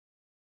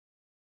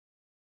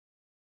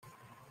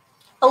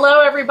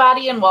Hello,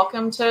 everybody, and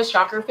welcome to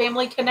Shocker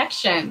Family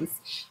Connections.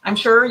 I'm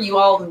sure you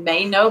all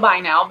may know by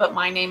now, but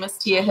my name is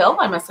Tia Hill.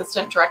 I'm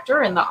Assistant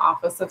Director in the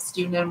Office of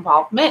Student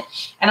Involvement,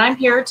 and I'm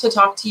here to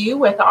talk to you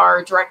with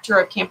our Director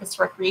of Campus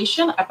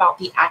Recreation about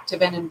the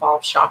Active and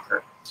Involved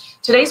Shocker.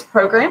 Today's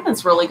program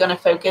is really going to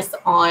focus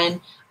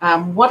on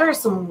what are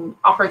some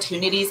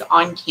opportunities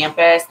on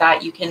campus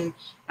that you can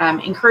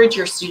encourage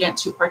your student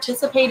to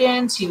participate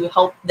in to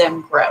help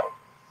them grow.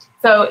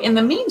 So in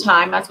the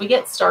meantime, as we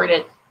get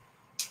started,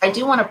 I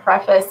do want to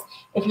preface,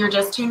 if you're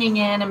just tuning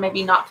in and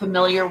maybe not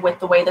familiar with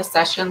the way the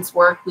sessions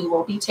work, we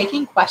will be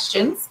taking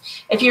questions.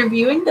 If you're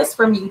viewing this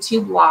from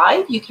YouTube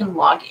Live, you can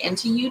log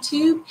into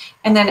YouTube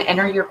and then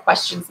enter your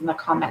questions in the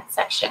comment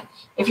section.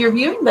 If you're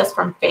viewing this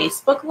from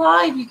Facebook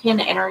Live, you can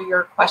enter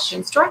your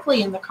questions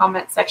directly in the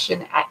comment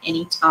section at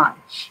any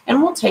time,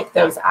 and we'll take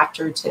those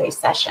after today's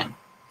session.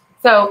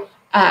 So,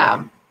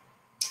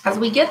 as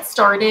we get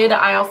started,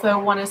 I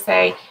also want to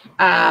say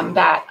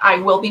that I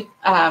will be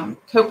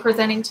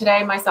co-presenting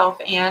today, myself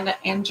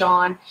and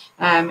John,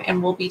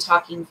 and we'll be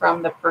talking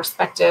from the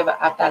perspective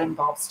of that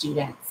involved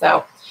student.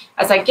 So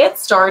as I get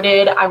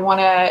started, I want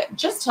to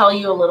just tell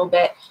you a little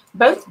bit,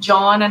 both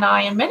John and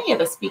I and many of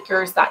the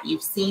speakers that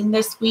you've seen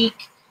this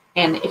week,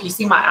 and if you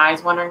see my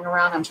eyes wandering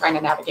around, I'm trying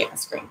to navigate my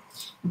screen,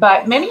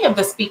 but many of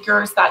the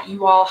speakers that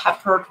you all have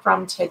heard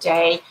from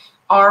today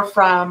are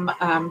from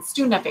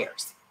Student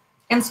Affairs.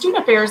 And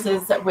Student Affairs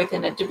is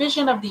within a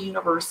division of the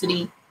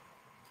university,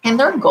 and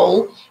their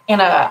goal and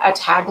a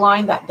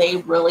tagline that they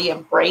really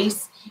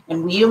embrace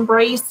and we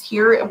embrace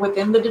here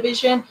within the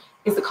division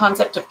is the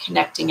concept of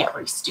connecting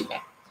every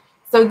student.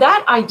 So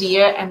that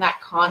idea and that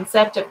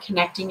concept of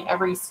connecting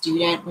every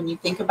student, when you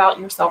think about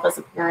yourself as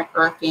a parent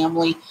or a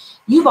family,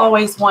 you've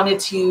always wanted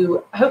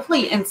to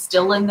hopefully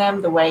instill in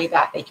them the way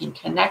that they can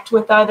connect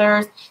with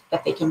others,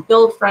 that they can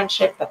build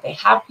friendship, that they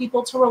have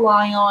people to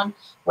rely on,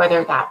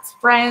 whether that's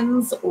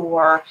friends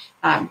or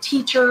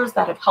teachers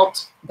that have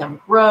helped them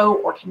grow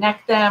or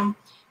connect them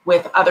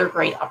with other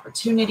great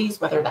opportunities,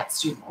 whether that's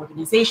student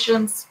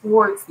organizations,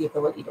 sports, the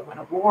ability to win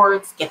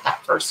awards, get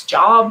that first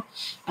job.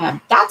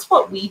 That's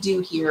what we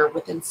do here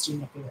within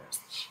Student Affairs.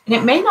 And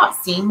it may not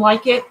seem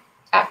like it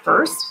at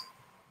first,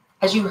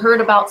 as you heard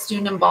about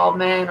student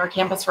involvement or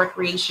campus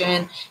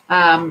recreation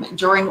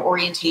during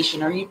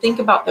orientation, or you think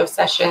about those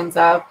sessions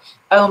of,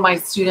 oh, my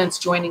student's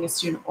joining a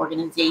student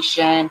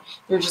organization,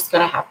 they're just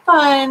gonna have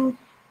fun,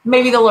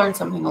 maybe they'll learn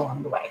something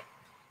along the way.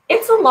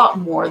 It's a lot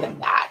more than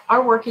that.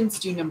 Our work in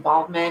student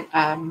involvement,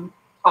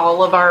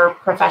 all of our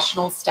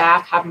professional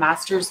staff have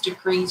master's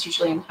degrees,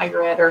 usually in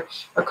higher ed or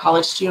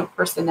college student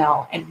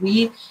personnel, and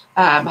we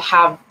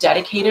have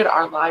dedicated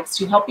our lives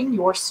to helping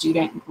your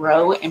student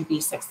grow and be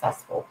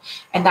successful.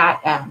 And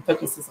that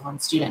focuses on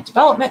student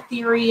development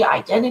theory,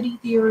 identity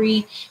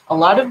theory. A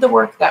lot of the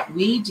work that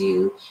we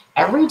do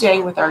every day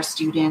with our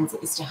students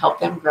is to help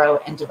them grow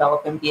and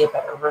develop and be a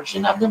better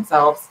version of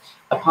themselves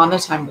upon the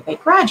time that they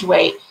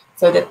graduate,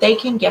 so that they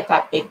can get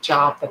that big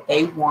job that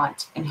they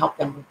want and help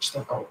them reach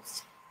their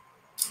goals.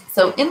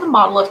 So in the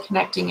model of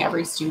connecting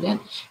every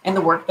student and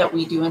the work that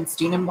we do in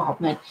student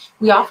involvement,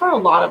 we offer a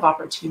lot of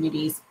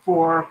opportunities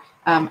for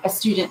a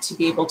student to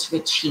be able to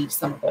achieve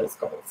some of those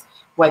goals,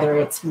 whether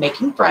it's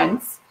making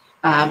friends,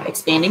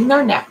 expanding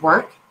their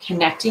network,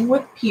 connecting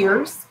with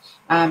peers.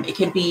 It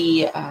could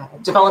be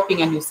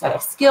developing a new set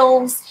of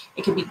skills.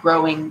 It could be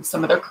growing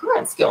some of their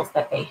current skills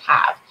that they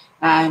have.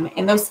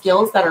 And those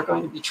skills that are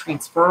going to be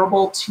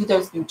transferable to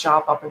those new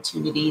job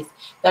opportunities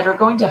that are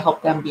going to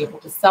help them be able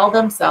to sell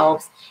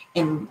themselves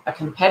in a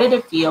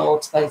competitive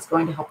field that is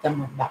going to help them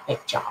win that big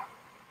job.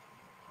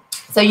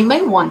 So you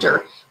may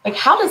wonder, like,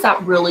 how does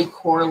that really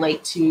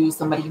correlate to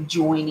somebody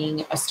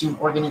joining a student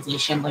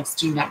organization like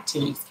Student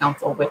Activities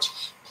Council, which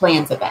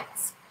plans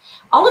events?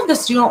 All of the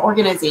student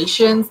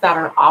organizations that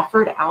are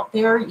offered out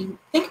there, you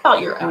think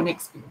about your own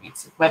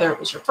experience, whether it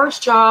was your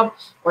first job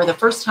or the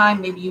first time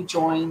maybe you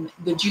joined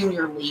the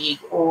junior league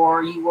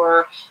or you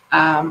were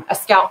a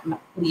scout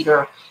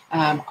leader.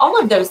 All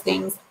of those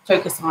things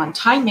focus on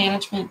time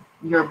management,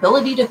 your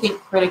ability to think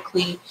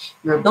critically,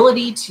 your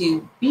ability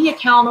to be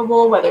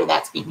accountable, whether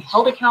that's being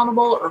held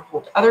accountable or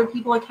hold other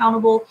people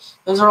accountable.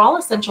 Those are all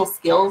essential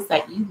skills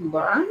that you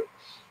learn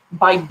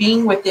by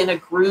being within a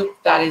group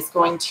that is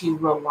going to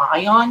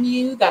rely on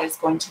you, that is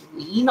going to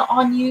lean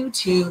on you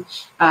to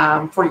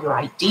for your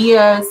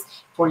ideas,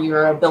 for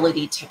your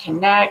ability to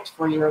connect,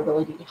 for your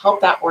ability to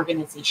help that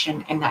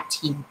organization and that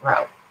team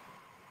grow.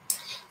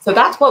 So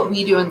that's what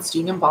we do in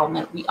student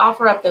involvement. We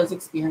offer up those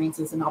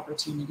experiences and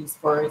opportunities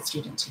for a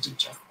student to do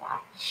just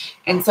that.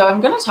 And so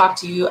I'm going to talk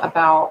to you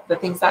about the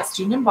things that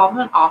student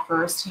involvement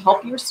offers to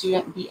help your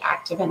student be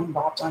active and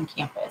involved on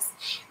campus.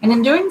 And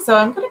in doing so,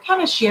 I'm going to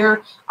kind of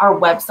share our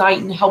website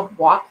and help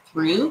walk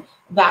through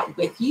that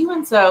with you.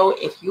 And so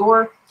if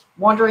you're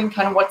wondering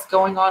kind of what's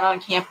going on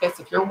campus,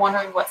 if you're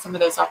wondering what some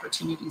of those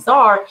opportunities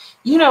are,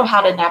 you know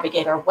how to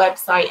navigate our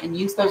website and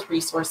use those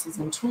resources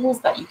and tools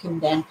that you can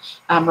then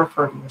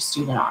refer to your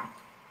student on.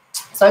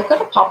 So I've got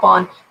to pop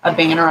on a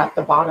banner at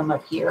the bottom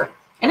of here.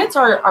 and it's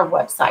our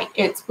website.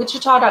 It's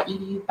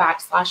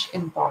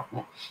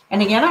wichita.edu/involvement.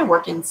 And again, I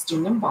work in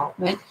student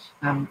involvement.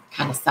 Kind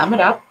of sum it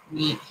up,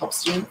 we help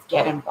students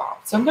get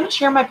involved. So I'm going to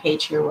share my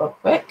page here real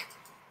quick.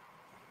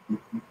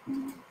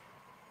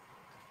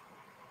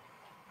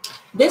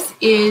 This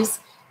is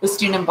the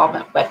student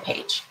involvement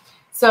webpage.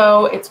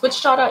 So it's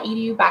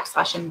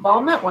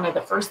wichita.edu/involvement. One of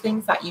the first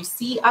things that you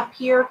see up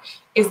here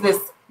is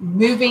this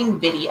moving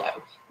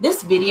video.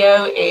 This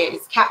video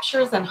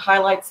captures and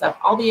highlights of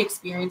all the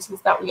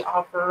experiences that we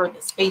offer,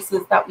 the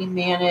spaces that we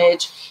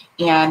manage,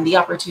 and the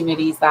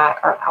opportunities that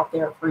are out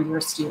there for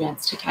your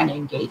students to kind of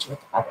engage with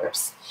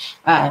others.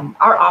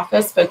 Our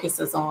office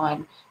focuses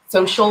on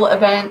social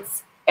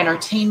events,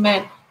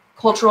 entertainment,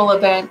 cultural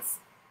events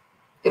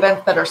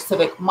that are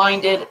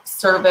civic-minded,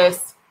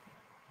 service,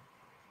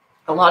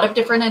 a lot of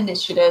different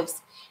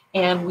initiatives,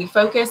 and we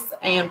focus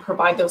and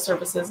provide those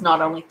services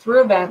not only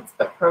through events,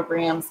 but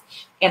programs.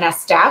 And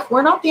as staff,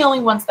 we're not the only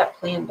ones that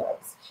plan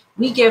those.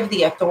 We give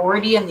the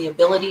authority and the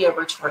ability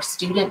over to our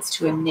students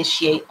to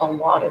initiate a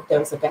lot of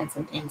those events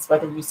and things,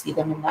 whether you see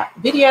them in that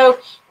video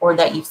or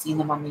that you've seen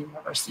them on the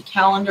university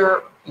calendar,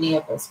 or any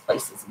of those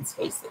places and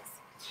spaces.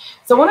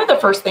 So one of the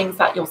first things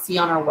that you'll see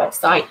on our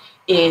website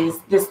is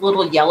this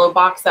little yellow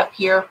box up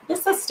here.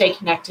 This says stay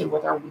connected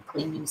with our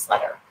weekly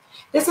newsletter.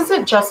 This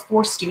isn't just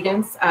for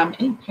students.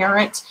 Any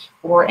parent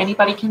or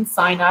anybody can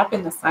sign up.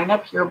 In the sign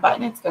up here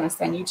button, it's going to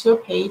send you to a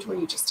page where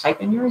you just type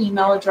in your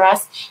email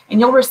address and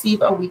you'll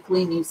receive a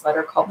weekly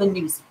newsletter called the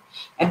Newsy.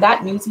 And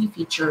that Newsy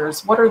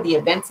features what are the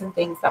events and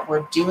things that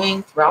we're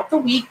doing throughout the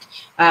week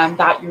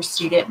that your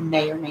student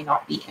may or may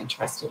not be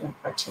interested in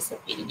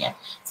participating in.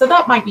 So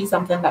that might be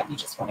something that you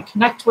just want to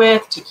connect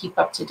with to keep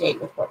up to date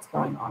with what's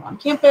going on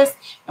campus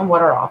and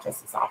what our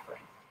office is offering.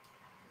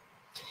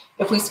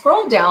 If we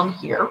scroll down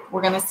here,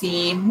 we're going to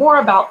see more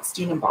about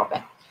student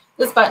involvement.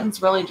 This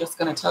button's really just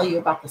going to tell you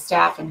about the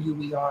staff and who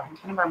we are and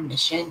kind of our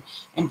mission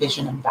and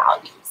vision and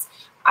values.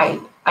 I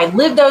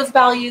live those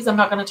values. I'm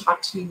not going to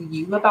talk to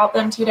you about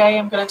them today.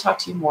 I'm going to talk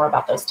to you more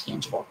about those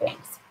tangible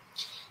things.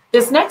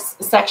 This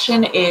next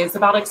section is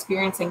about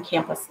experiencing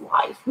campus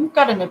life. We've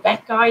got an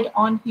event guide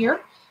on here.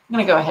 I'm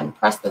going to go ahead and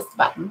press this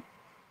button.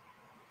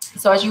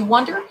 So as you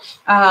wonder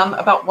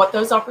about what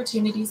those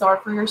opportunities are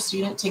for your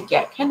student to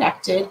get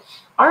connected,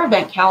 our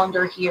event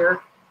calendar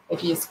here,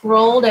 if you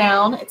scroll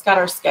down, it's got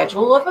our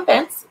schedule of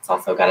events. It's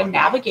also got a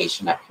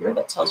navigation up here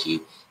that tells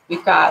you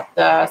we've got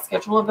the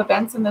schedule of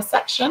events in this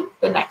section.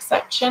 The next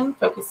section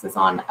focuses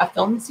on a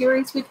film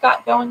series we've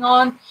got going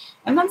on,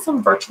 and then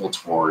some virtual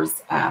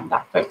tours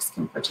that folks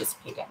can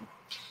participate in.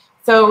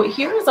 So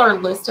here is our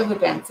list of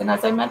events. And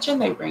as I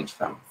mentioned, they range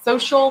from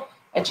social,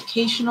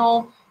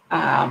 educational,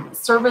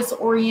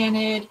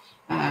 service-oriented.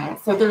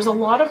 So there's a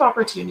lot of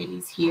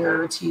opportunities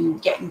here to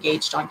get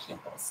engaged on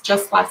campus.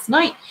 Just last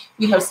night,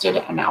 we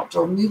hosted an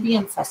outdoor movie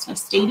in Cessna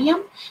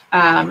Stadium,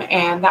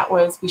 and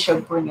we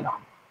showed Bring It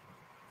On.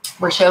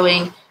 We're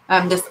showing,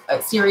 this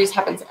series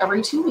happens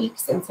every 2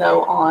 weeks, and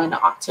so on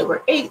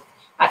October 8th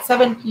at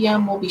 7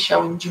 p.m., we'll be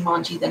showing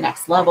Jumanji: The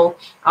Next Level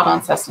out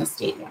on Cessna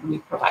Stadium. We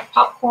provide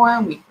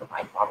popcorn, we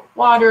provide bottled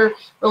water.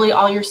 Really,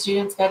 all your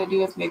students got to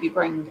do is maybe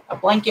bring a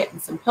blanket and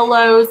some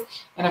pillows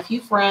and a few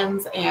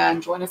friends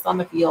and join us on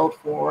the field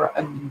for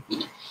a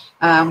movie.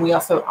 We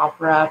also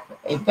offer up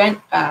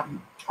event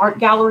art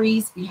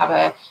galleries. We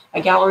have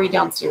a gallery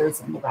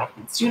downstairs in the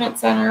Radigan Student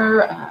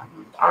Center.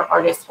 Our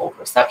artists hold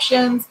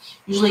receptions,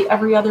 usually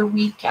every other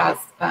week as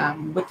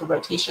with the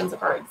rotations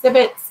of our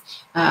exhibits.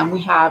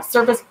 We have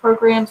service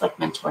programs like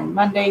Mentoring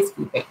Mondays,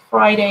 Food Bake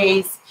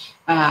Fridays.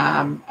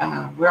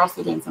 We're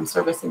also doing some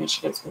service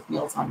initiatives with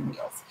Meals on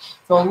Wheels.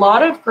 So a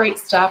lot of great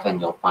stuff, and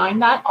you'll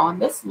find that on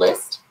this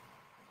list.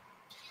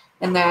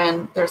 And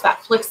then there's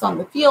that Flicks on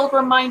the Field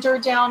reminder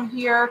down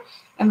here,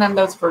 and then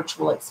those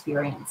virtual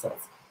experiences.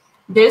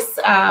 This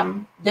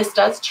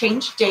does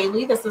change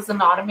daily. This is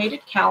an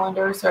automated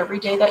calendar, so every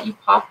day that you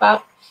pop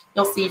up,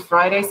 you'll see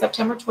Friday,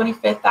 September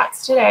 25th,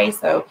 that's today.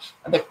 So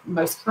the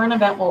most current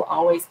event will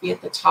always be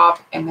at the top.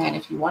 And then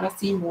if you want to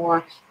see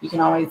more, you can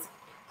always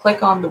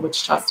click on the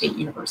Wichita State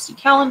University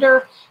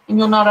calendar, and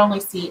you'll not only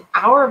see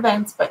our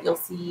events, but you'll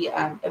see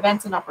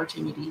events and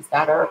opportunities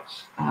that are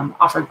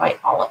offered by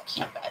all of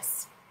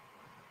campus.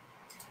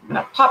 I'm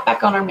going to pop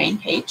back on our main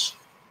page.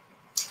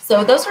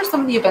 So those are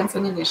some of the events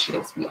and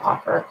initiatives we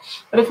offer.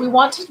 But if we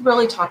want to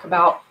really talk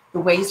about the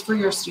ways for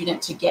your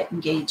student to get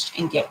engaged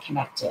and get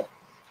connected,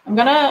 I'm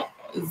going to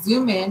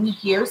zoom in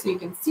here so you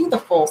can see the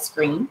full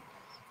screen.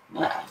 I'm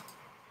going to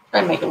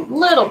try to make it a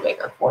little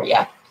bigger for you.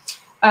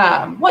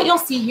 What you'll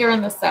see here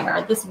in the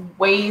center, this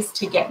ways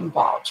to get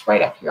involved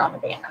right up here on the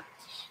banner.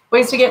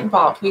 Ways to get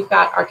involved. We've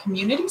got our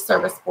community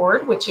service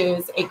board, which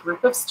is a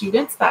group of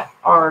students that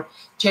are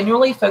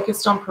genuinely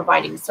focused on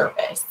providing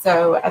service.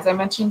 So as I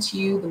mentioned to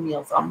you, the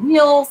Meals on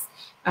Wheels,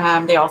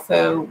 they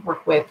also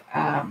work with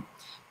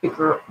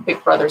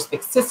Big Brothers,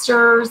 Big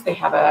Sisters. They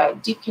have a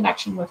deep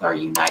connection with our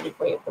United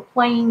Way of the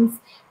Plains.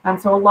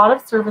 So a lot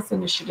of service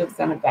initiatives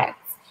and events.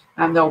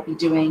 They'll be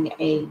doing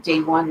a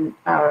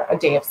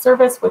day of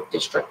service with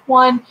District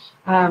 1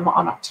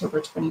 on October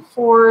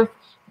 24th.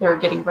 they're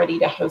getting ready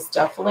to host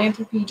a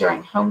philanthropy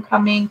during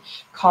homecoming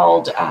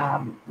called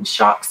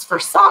Shocks for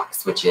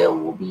Socks, which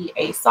will be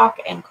a sock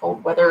and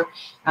cold weather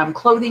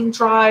clothing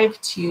drive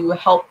to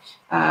help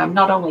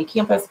not only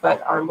campus,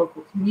 but our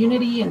local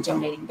community and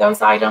donating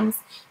those items.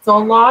 So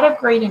a lot of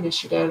great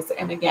initiatives.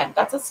 And again,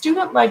 that's a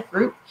student-led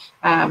group.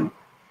 And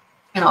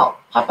I'll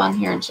hop on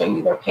here and show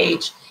you their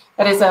page.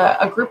 That is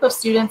a group of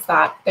students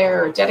that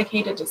they're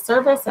dedicated to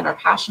service and are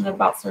passionate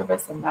about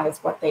service, and that is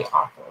what they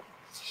offer.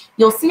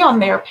 You'll see on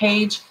their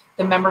page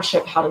the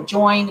membership, how to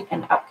join,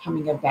 and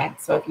upcoming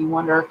events. So if you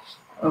wonder,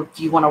 if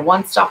you want a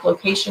one-stop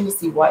location to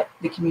see what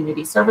the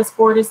Community Service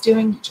Board is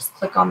doing, you just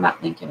click on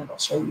that link and it'll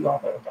show you all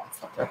their events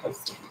that they're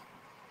hosting.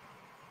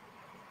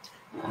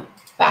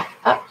 Back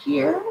up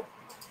here.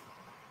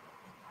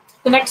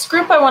 The next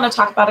group I want to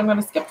talk about, I'm going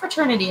to skip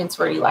fraternity and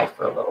sorority life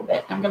for a little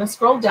bit. I'm going to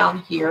scroll down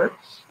here,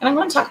 and I'm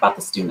going to talk about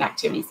the Student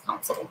Activities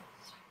Council.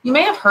 You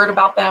may have heard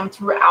about them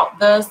throughout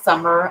the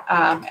summer.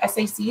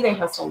 SAC, they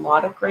host a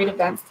lot of great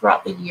events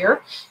throughout the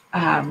year.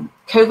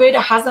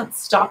 COVID hasn't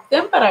stopped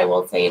them, but I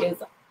will say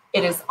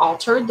it has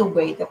altered the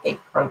way that they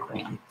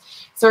program.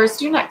 So our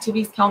Student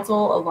Activities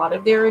Council, a lot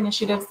of their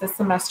initiatives this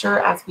semester,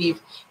 as we've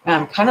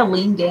kind of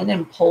leaned in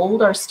and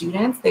polled our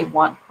students, they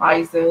want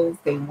prizes,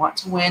 they want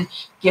to win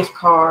gift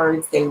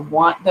cards, they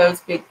want those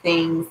big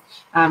things.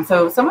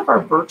 So some of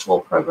our virtual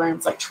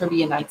programs like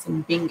trivia nights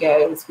and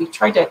bingos, we've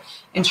tried to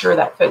ensure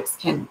that folks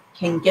can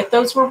get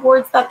those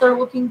rewards that they're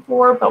looking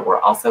for, but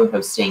we're also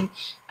hosting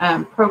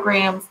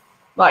programs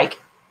like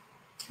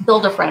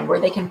Build a Friend, where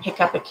they can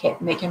pick up a kit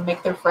and they can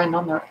make their friend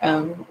on their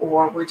own,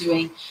 or we're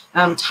doing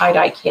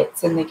tie-dye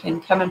kits and they can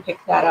come and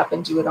pick that up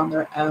and do it on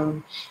their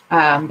own.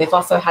 They've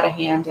also had a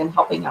hand in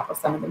helping out with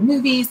some of the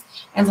movies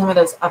and some of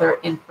those other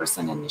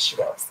in-person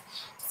initiatives.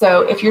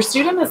 So if your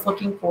student is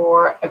looking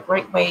for a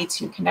great way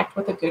to connect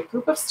with a good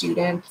group of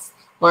students,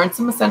 learn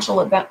some essential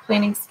event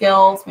planning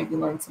skills, maybe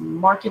learn some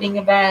marketing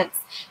events,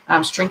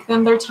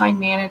 strengthen their time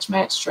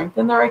management,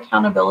 strengthen their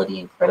accountability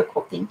and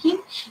critical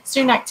thinking,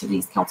 Student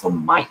Activities Council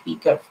might be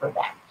good for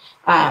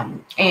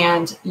them.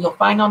 And you'll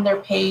find on their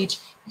page,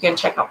 you can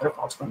check out their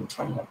fall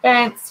 2020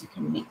 events, you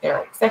can meet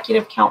their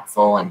executive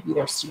council and who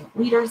their student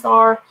leaders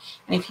are.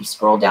 And if you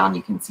scroll down,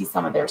 you can see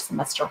some of their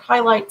semester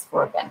highlights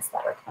for events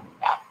that are coming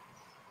up.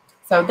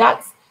 So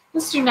that's the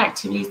Student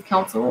Activities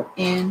Council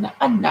in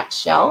a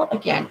nutshell.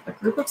 Again, a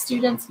group of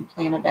students who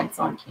plan events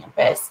on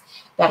campus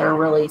that are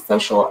really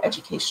social,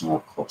 educational,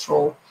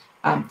 cultural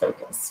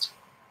focused.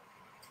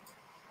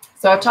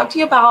 So I've talked to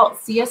you about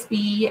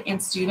CSB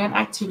and Student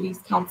Activities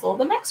Council.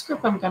 The next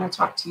group I'm going to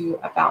talk to you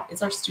about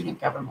is our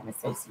Student Government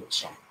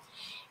Association.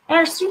 And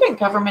our Student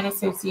Government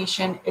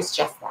Association is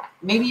just that.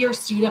 Maybe your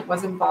student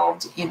was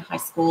involved in high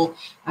school,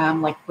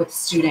 like with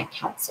Student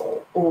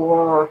Council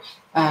or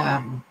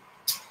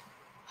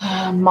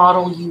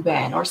Model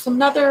UN or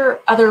some other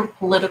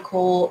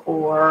political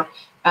or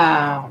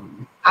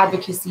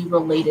advocacy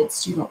related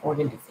student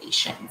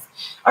organizations.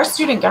 Our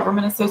Student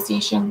Government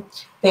Association,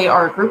 they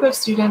are a group of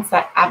students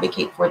that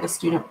advocate for the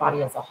student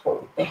body as a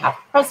whole. They have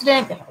a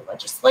president, they have a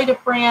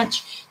legislative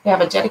branch, they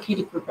have a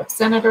dedicated group of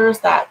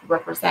senators that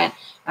represent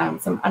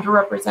some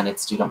underrepresented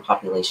student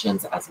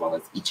populations, as well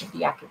as each of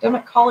the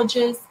academic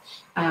colleges.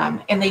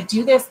 And they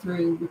do this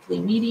through weekly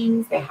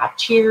meetings. They have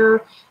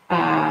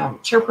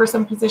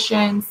chairperson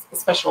positions,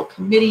 special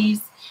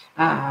committees,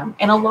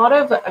 and a lot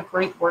of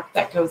great work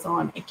that goes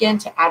on, again,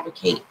 to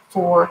advocate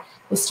for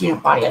the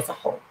student body as a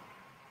whole.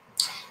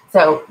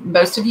 So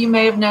most of you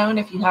may have known,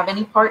 if you have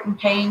any part in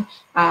paying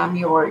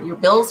your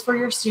bills for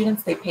your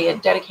students, they pay a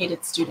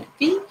dedicated student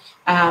fee.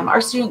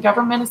 Our Student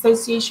Government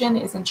Association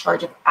is in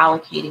charge of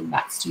allocating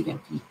that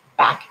student fee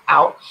back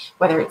out,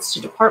 whether it's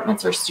to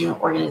departments or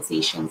student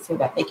organizations, so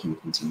that they can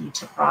continue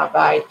to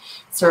provide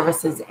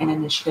services and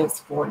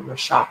initiatives for your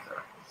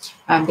shocker.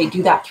 They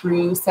do that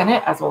through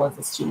Senate as well as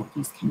the Student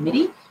Fees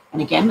Committee.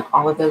 And again,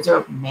 all of those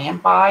are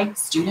manned by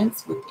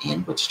students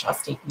within Wichita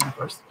State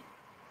University.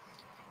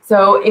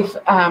 So if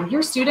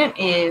your student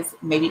is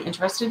maybe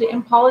interested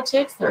in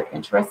politics, they're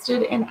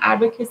interested in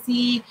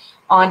advocacy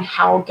on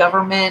how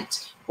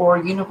government or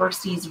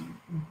universities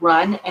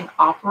run and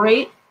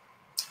operate,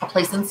 a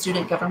place in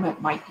student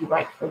government might be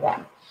right for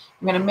them.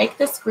 I'm going to make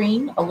the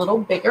screen a little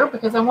bigger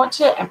because I want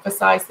to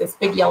emphasize this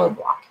big yellow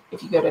block.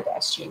 If you go to the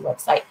SGA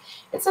website,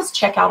 it says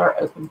check out our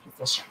open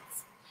positions.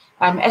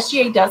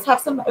 SGA does have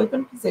some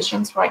open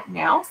positions right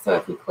now. So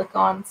if we click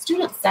on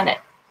Student Senate,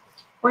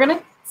 we're going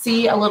to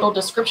see a little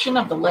description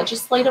of the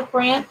legislative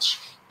branch,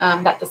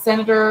 that the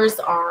senators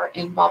are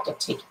involved in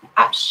taking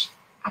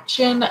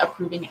action,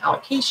 approving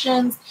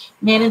allocations,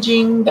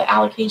 managing the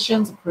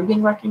allocations,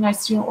 approving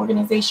recognized student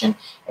organization.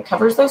 It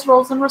covers those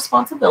roles and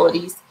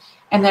responsibilities.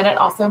 And then it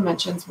also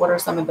mentions what are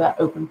some of the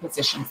open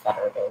positions that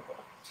are available.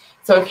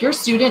 So if your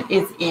student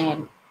is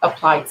in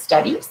applied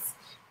studies,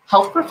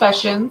 health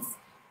professions,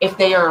 if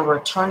they are a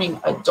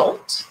returning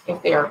adult,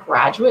 if they are a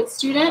graduate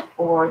student,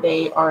 or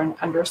they are an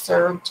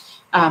underserved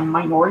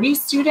minority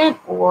student,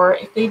 or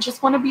if they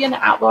just want to be an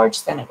at-large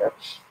senator,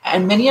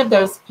 and many of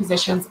those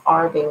positions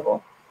are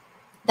available.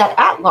 That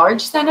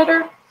at-large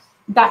senator,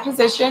 That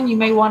position, you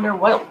may wonder,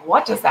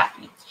 what does that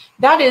mean?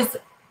 That is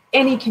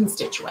any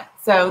constituent.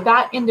 So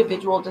that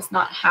individual does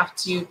not have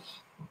to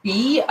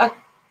be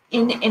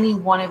in any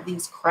one of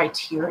these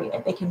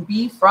criteria. They can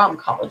be from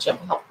College of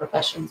Health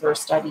Professions or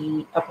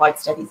applied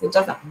studies. It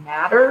doesn't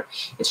matter.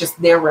 It's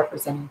just they're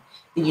representing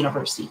the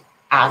university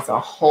as a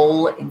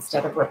whole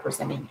instead of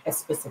representing a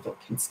specific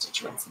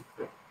constituency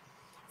group.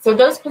 So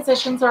those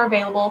positions are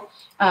available.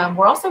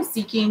 We're also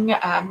seeking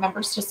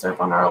members to serve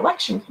on our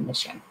election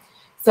commission.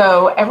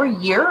 So every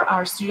year,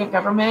 our Student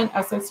Government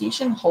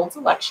Association holds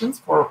elections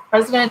for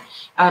president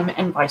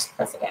and vice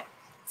president.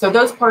 So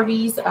those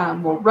parties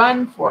will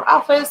run for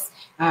office.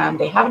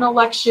 They have an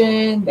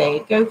election. They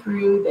go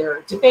through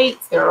their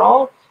debates. There are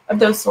all of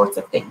those sorts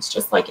of things,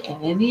 just like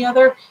in any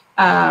other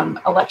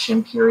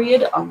election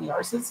period. Only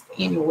ours is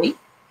annually.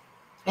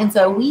 And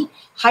so we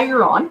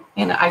hire on,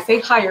 and I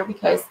say hire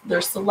because they're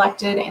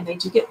selected and they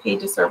do get paid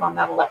to serve on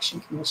that election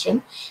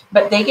commission,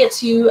 but they get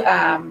to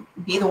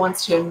be the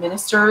ones to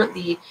administer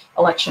the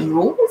election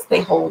rules. They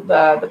hold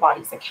the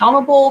bodies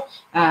accountable.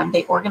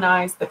 They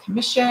organize the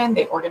commission.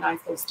 They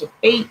organize those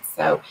debates.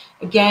 So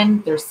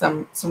again, there's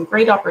some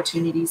great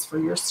opportunities for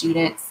your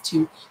students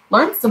to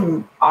learn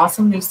some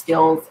awesome new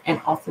skills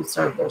and also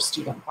serve their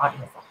student body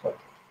as a whole.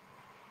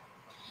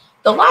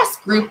 The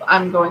last group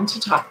I'm going to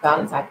talk about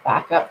as I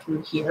back up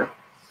through here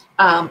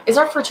is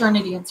our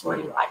fraternity and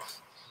sorority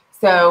life.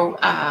 So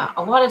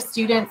a lot of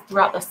students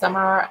throughout the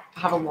summer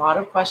have a lot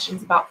of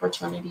questions about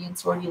fraternity and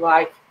sorority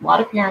life. A lot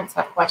of parents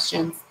have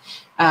questions.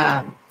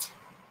 I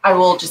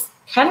will just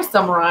kind of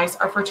summarize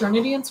our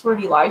fraternity and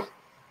sorority life.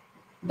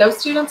 Those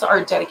students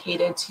are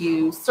dedicated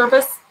to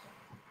service,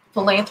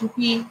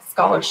 philanthropy,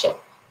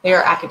 scholarship. They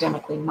are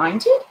academically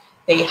minded.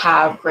 They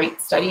have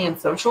great study and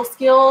social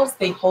skills.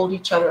 They hold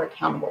each other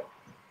accountable.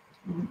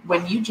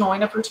 When you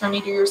join a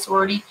fraternity or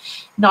sorority,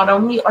 not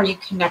only are you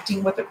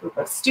connecting with a group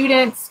of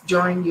students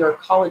during your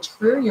college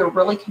career, you're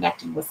really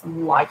connecting with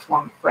some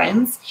lifelong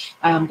friends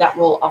that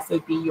will also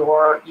be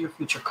your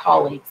future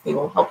colleagues. They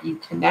will help you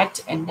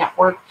connect and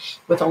network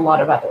with a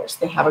lot of others.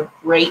 They have a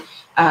great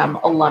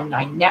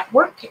alumni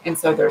network, and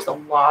so there's a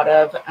lot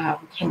of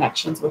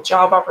connections with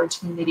job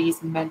opportunities,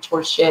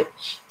 mentorship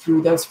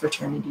through those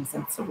fraternities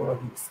and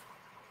sororities.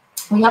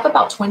 We have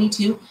about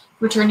 22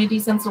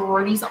 fraternities and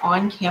sororities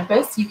on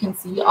campus. You can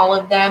see all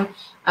of them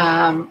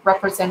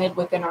represented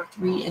within our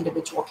 3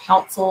 individual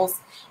councils.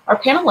 Our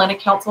Panhellenic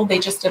Council, they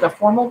just did a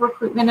formal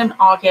recruitment in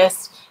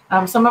August.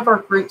 Some of our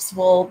groups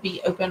will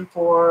be open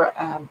for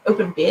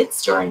open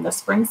bids during the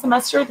spring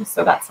semester,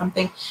 so that's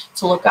something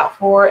to look out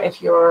for if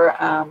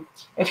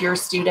your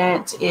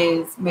student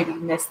is maybe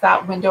missed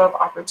that window of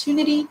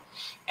opportunity.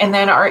 And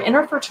then our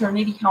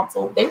Interfraternity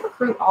Council, they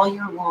recruit all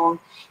year long.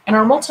 And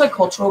our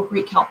Multicultural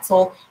Greek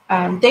Council,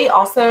 they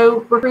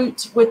also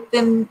recruit with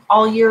them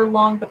all year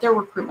long, but their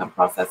recruitment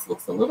process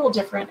looks a little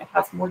different. It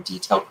has more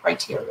detailed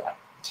criteria.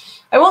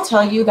 I will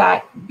tell you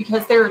that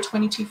because there are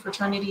 22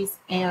 fraternities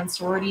and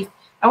sororities,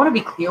 I want to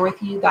be clear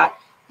with you that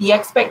the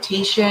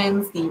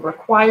expectations, the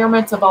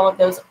requirements of all of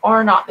those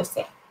are not the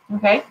same,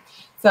 okay?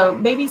 So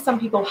maybe some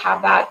people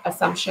have that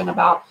assumption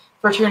about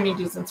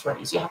fraternities and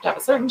sororities. You have to have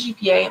a certain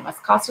GPA, it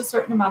must cost a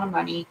certain amount of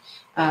money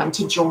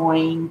to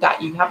join,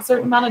 that you have a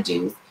certain amount of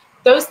dues.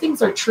 Those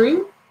things are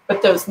true,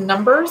 but those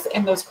numbers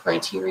and those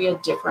criteria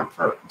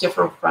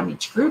differ from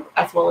each group,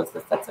 as well as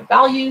the sets of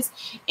values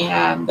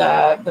and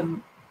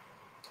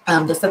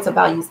the sets of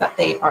values that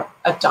they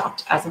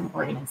adopt as an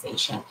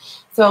organization.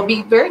 So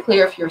be very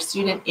clear if your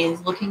student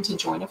is looking to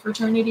join a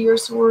fraternity or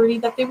sorority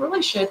that they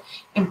really should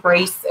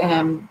embrace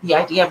the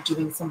idea of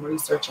doing some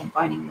research and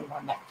finding the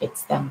one that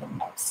fits them the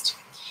most.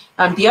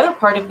 The other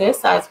part of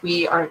this, as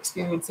we are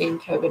experiencing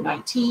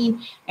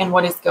COVID-19 and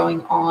what is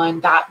going on,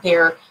 that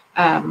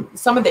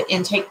some of the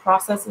intake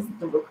processes,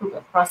 the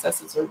recruitment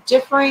processes are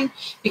differing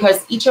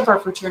because each of our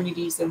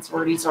fraternities and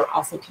sororities are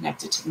also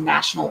connected to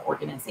national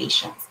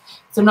organizations.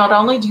 So not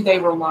only do they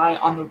rely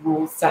on the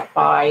rules set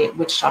by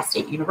Wichita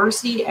State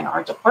University and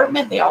our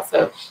department, they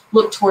also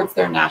look towards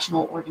their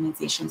national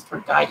organizations for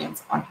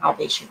guidance on how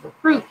they should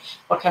recruit,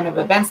 what kind of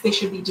events they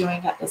should be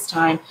doing at this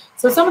time.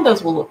 So some of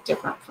those will look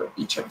different for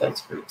each of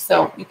those groups.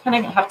 So you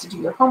kind of have to do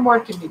your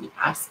homework and maybe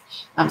ask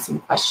some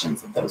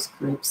questions of those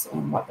groups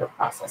and what their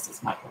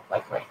processes might look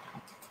like right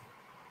now.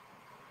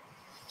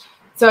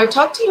 So I've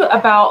talked to you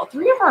about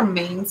 3 of our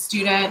main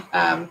student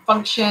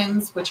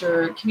functions, which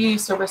are Community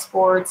Service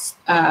Boards,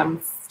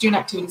 Student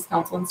Activities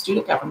Council, and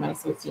Student Government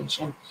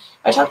Association.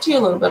 I talked to you a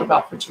little bit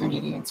about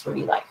fraternity and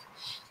sorority life.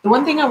 The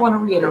one thing I want to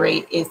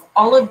reiterate is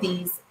all of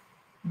these,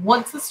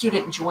 once the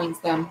student joins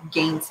them,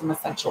 gain some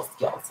essential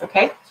skills,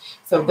 okay?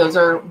 So those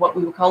are what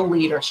we would call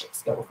leadership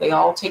skills. They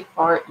all take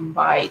part, and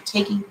by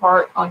taking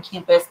part on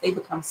campus, they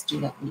become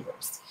student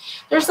leaders.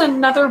 There's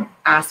another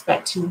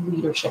aspect to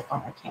leadership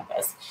on our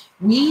campus.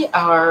 We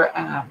are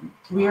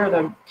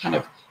the kind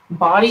of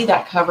body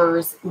that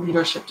covers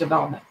leadership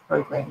development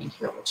programming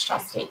here at Wichita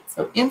State.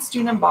 So in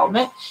student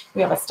involvement,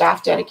 we have a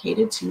staff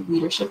dedicated to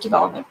leadership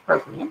development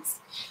programs.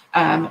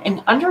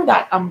 And under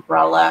that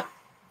umbrella,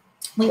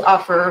 we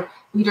offer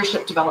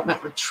leadership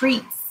development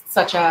retreats,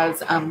 such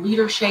as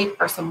Leadership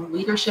or some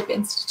Leadership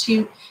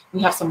Institute.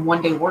 We have some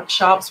one-day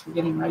workshops. We're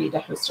getting ready to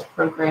host a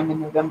program in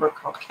November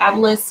called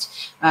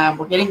Catalyst.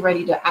 We're getting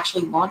ready to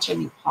actually launch a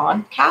new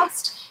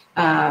podcast.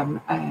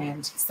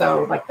 And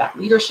so like that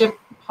leadership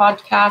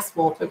podcast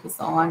will focus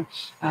on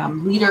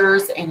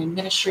leaders and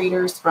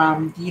administrators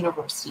from the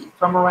university,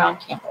 from around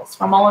campus,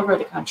 from all over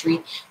the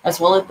country, as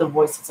well as the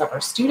voices of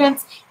our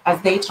students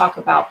as they talk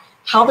about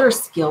how their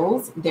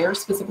skills, their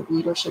specific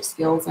leadership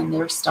skills and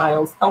their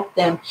styles help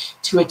them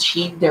to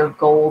achieve their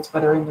goals,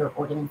 whether in their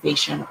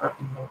organization or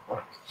in their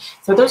work.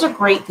 So those are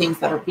great things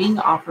that are being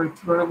offered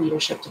through our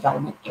leadership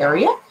development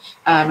area.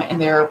 And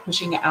they're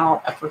pushing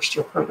out a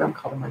first-year program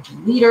called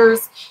Emerging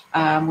Leaders,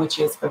 which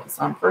is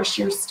focused on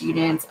first-year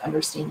students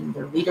understanding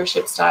their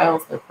leadership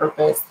styles, their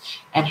purpose,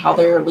 and how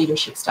their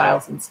leadership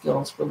styles and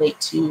skills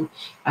relate to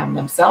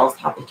themselves,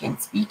 how they can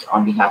speak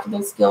on behalf of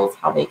those skills,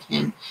 how they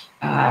can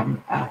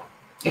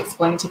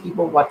explain to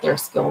people what their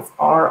skills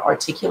are,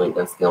 articulate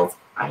those skills.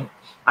 I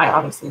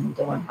obviously need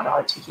to learn how to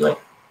articulate.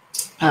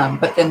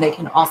 But then they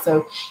can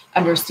also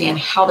understand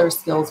how their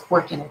skills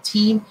work in a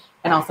team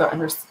and also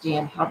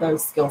understand how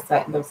those skill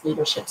set and those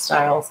leadership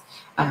styles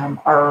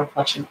are a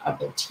reflection of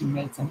their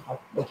teammates and how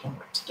they can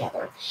work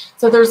together.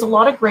 So there's a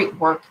lot of great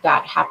work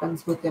that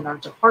happens within our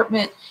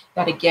department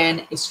that,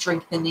 again, is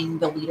strengthening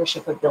the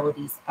leadership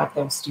abilities of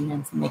those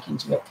students, and they can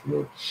do it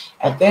through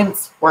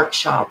events,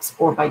 workshops,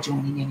 or by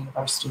joining any of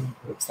our student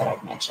groups that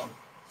I've mentioned.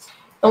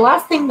 The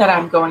last thing that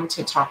I'm going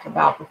to talk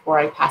about before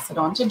I pass it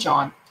on to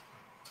John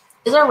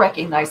is our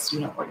recognized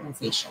student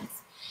organizations.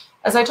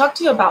 As I talked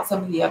to you about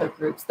some of the other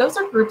groups, those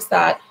are groups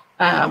that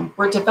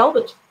were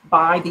developed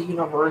by the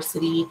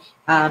university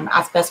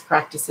as best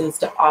practices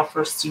to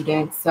offer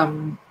students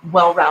some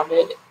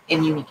well-rounded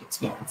and unique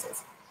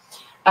experiences.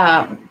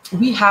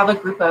 We have a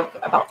group of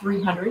about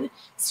 300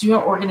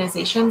 student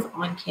organizations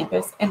on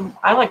campus, and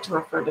I like to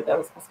refer to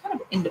those as kind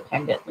of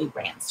independently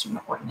ran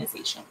student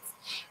organizations,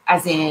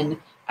 as in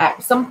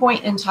at some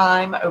point in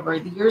time over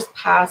the years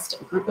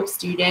past, a group of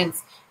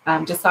students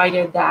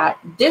decided that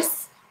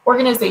this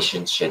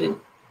organization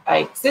should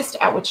exist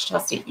at Wichita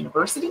State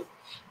University,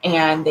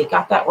 and they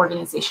got that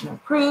organization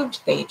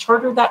approved. They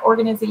chartered that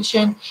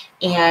organization,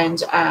 and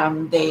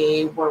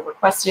they were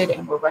requested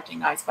and were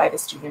recognized by the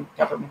Student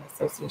Government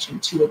Association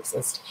to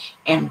exist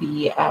and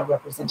be a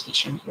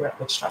representation here at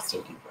Wichita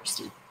State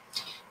University.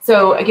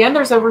 So again,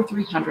 there's over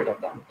 300 of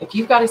them. If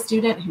you've got a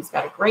student who's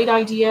got a great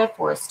idea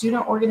for a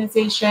student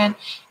organization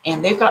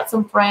and they've got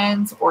some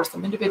friends or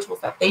some individuals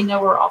that they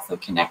know are also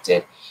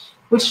connected,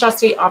 Wichita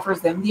State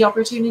offers them the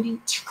opportunity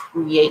to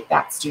create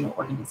that student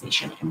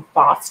organization and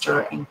foster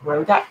and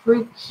grow that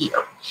group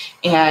here.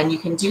 And you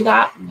can do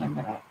that. And I'm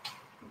going to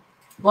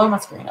blow my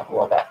screen up a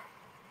little bit.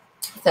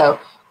 So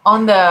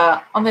on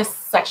this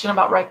section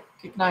about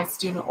recognized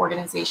student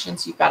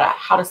organizations, you've got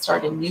how to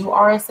start a new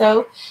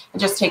RSO. It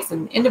just takes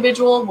an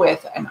individual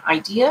with an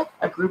idea,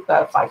 a group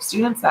of 5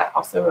 students that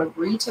also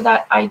agree to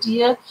that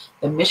idea,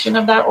 the mission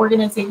of that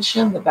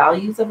organization, the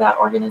values of that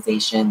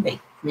organization.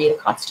 They create a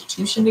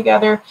constitution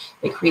together,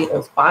 they create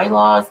those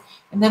bylaws,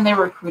 and then they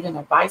recruit an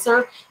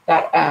advisor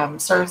that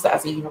serves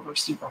as a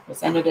university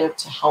representative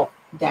to help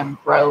them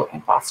grow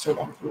and foster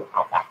them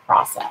throughout that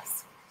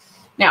process.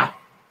 Now,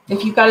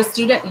 if you've got a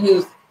student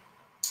who's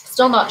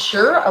still not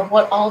sure of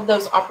what all of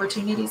those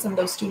opportunities and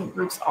those student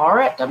groups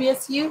are at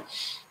WSU,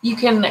 you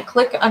can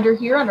click under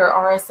here under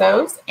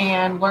RSOs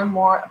and learn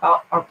more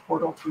about our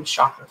portal through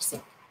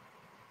ShockerSync.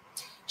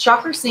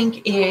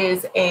 ShockerSync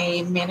is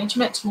a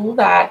management tool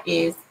that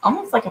is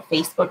almost like a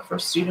Facebook for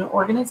student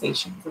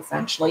organizations,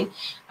 essentially.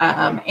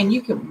 And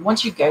you can,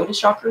 once you go to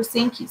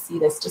ShockerSync, you see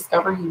this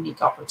Discover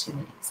Unique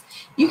Opportunities.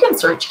 You can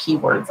search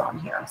keywords on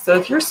here. So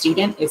if your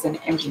student is an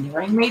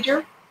engineering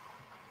major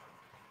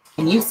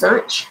and you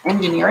search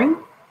engineering,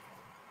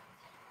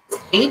 this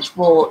page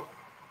will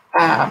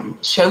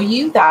show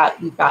you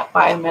that we've got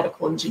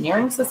Biomedical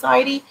Engineering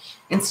Society,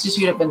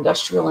 Institute of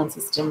Industrial and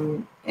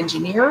System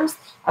Engineers,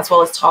 as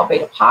well as Tau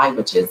Beta Pi,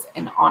 which is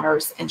an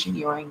honors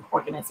engineering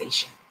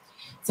organization.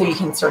 So you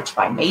can search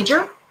by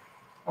major.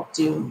 I'll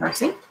do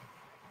nursing.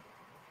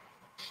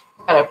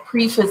 We've got a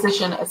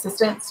Pre-Physician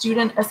Assistant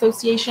Student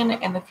Association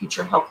and the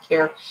Future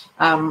Healthcare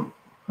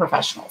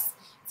Professionals.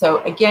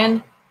 So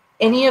again,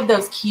 any of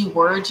those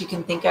keywords you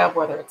can think of,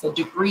 whether it's a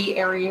degree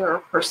area or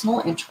personal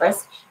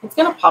interest, it's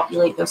going to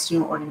populate those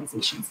student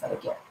organizations that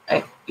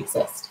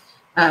exist.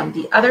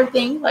 The other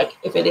thing, like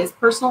if it is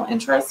personal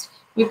interest,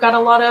 we've got a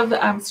lot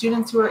of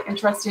students who are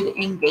interested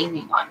in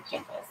gaming on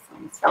campus.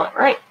 Let me spell it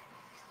right.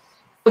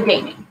 So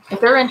gaming,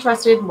 if they're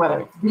interested,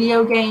 whether it's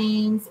video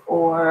games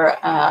or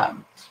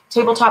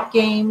tabletop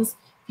games,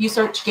 if you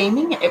search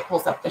gaming, it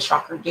pulls up the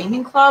Shocker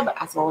Gaming Club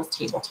as well as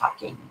tabletop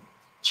gaming.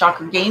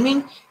 Shocker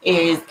Gaming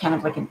is kind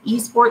of like an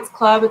esports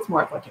club. It's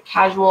more of like a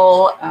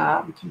casual,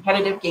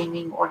 competitive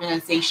gaming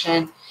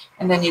organization.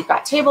 And then you've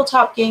got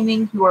tabletop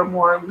gaming, who are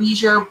more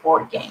leisure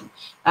board game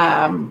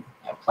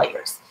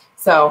players.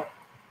 So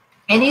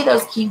any of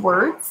those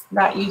keywords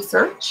that you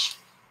search,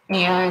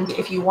 and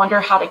if you wonder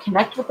how to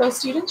connect with those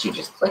students, you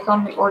just click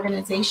on the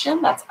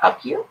organization that's up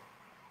here.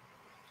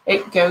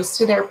 It goes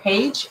to their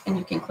page, and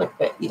you can click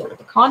either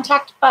the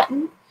contact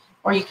button,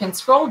 or you can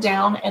scroll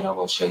down and it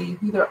will show you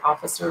who their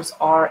officers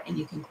are, and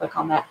you can click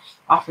on that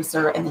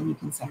officer and then you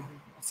can send them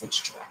a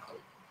message directly.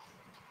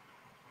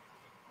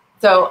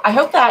 So I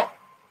hope that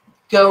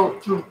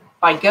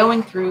by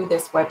going through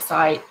this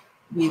website,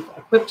 we've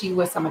equipped you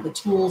with some of the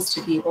tools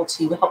to be able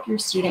to help your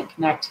student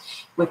connect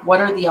with what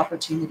are the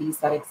opportunities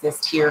that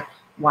exist here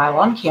while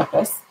on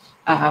campus.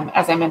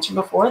 As I mentioned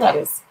before, that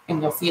is,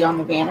 and you'll see it on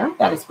the banner,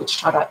 that is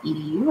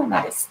wichita.edu, and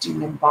that is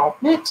student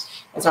involvement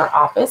as our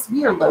office.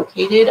 We are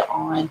located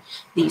on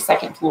the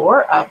second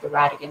floor of the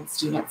Radigan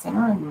Student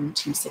Center in room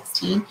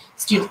 216.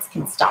 Students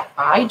can stop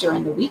by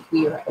during the week.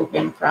 We are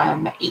open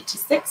from 8 to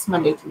 6,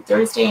 Monday through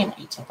Thursday, and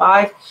 8 to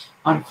 5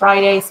 on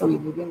Friday. So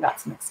we've even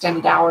got some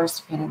extended hours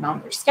depending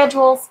on their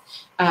schedules.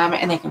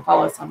 And they can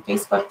follow us on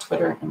Facebook,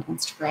 Twitter, and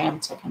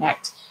Instagram to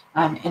connect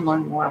and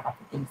learn more about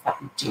the things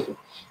that we do.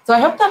 So I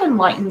hope that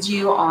enlightens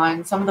you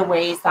on some of the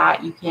ways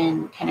that you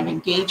can kind of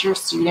engage your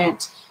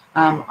student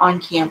on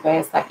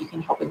campus, that you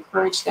can help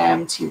encourage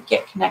them to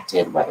get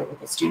connected, whether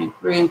with a student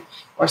group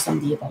or some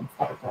of the events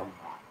that are going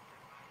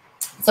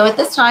on. So at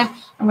this time,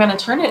 I'm going to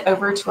turn it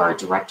over to our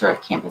Director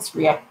of Campus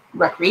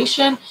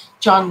Recreation,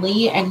 John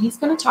Lee, and he's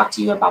going to talk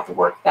to you about the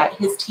work that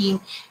his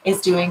team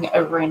is doing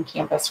over in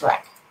Campus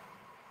Rec.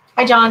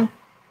 Hi, John.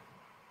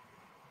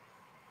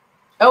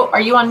 Oh,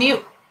 are you on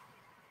mute?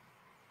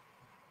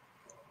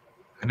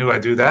 I knew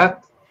I'd do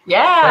that.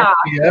 Yeah.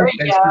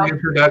 Thanks for the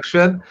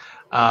introduction.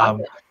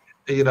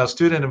 You know,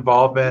 student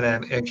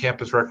involvement and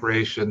campus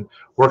recreation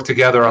work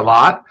together a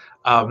lot.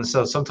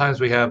 So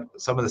sometimes we have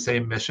some of the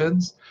same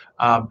missions.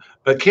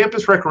 But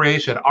campus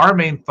recreation, our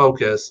main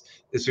focus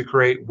is to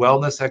create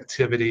wellness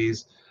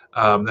activities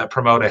that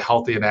promote a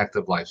healthy and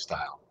active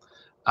lifestyle.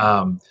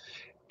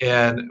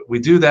 And we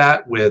do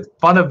that with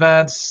fun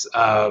events,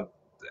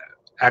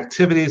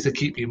 activities that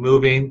keep you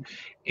moving,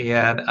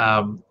 and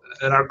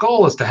our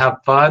goal is to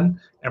have fun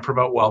and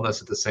promote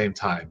wellness at the same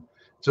time.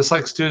 Just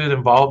like student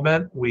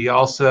involvement, we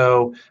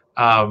also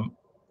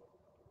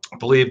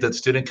believe that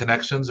student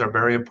connections are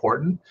very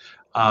important.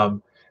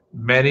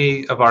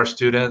 Many of our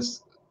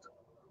students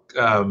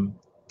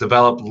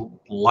develop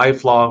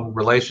lifelong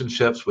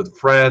relationships with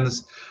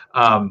friends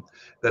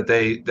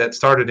that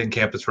started in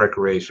campus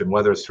recreation,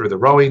 whether it's through the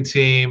rowing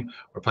team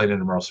or playing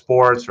intramural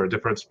sports or a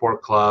different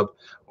sport club,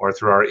 or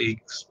through our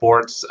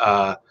e-sports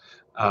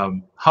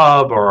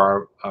hub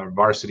or our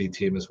varsity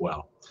team as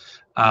well.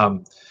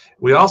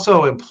 We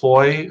also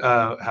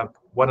have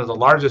one of the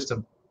largest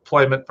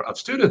employment of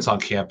students on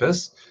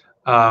campus.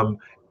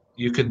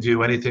 You can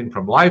do anything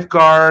from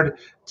lifeguard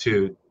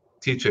to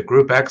teach a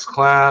Group X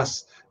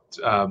class,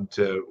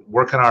 to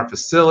work in our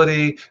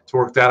facility, to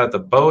work down at the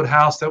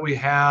boathouse that we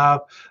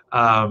have.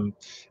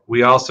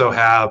 We also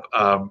have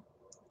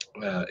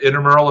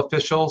intramural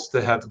officials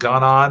that have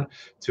gone on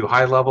to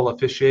high-level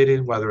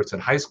officiating, whether it's in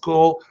high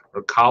school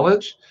or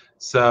college.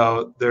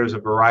 So there's a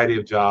variety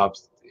of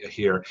jobs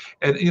here.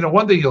 And you know,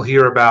 one thing you'll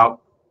hear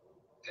about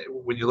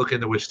when you look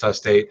into Wichita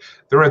State,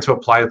 they're into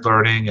applied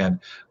learning, and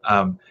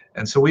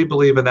so we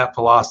believe in that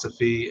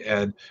philosophy,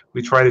 and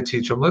we try to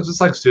teach them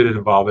just like student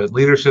involvement,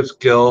 leadership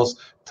skills,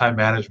 time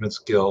management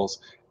skills,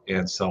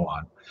 and so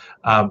on.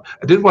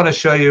 I did want to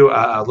show you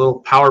a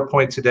little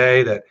PowerPoint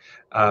today that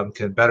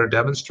can better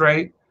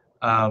demonstrate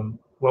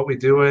what we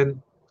do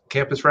in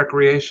campus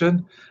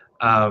recreation,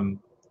 and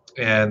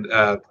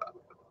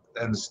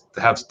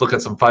look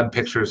at some fun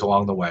pictures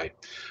along the way.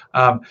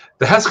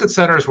 The Heskett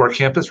Center is where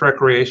campus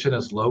recreation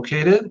is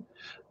located,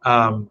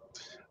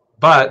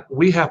 but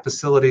we have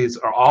facilities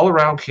are all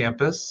around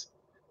campus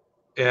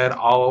and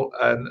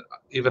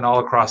even all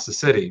across the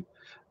city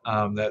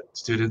that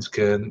students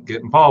can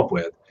get involved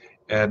with.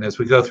 And as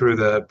we go through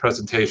the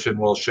presentation,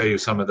 we'll show you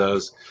some of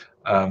those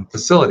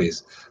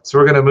facilities. So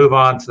we're going to move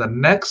on to the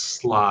next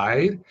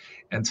slide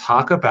and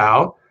talk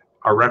about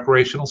our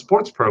recreational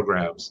sports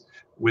programs,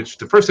 which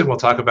the first thing we'll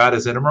talk about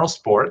is intramural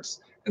sports.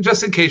 And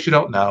just in case you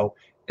don't know,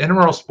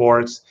 intramural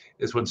sports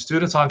is when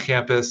students on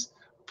campus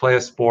play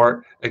a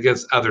sport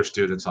against other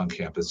students on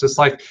campus. Just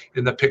like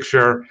in the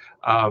picture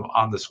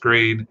on the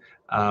screen,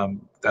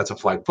 that's a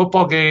flag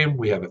football game.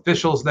 We have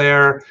officials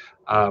there.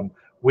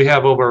 We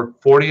have over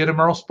 40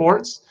 intramural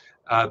sports,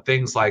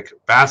 things like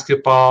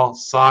basketball,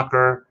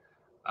 soccer,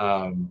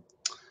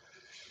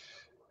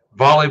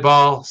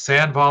 volleyball,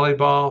 sand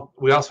volleyball.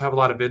 We also have a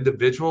lot of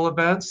individual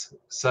events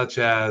such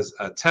as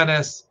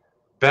tennis,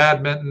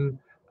 badminton,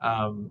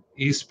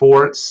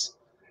 esports,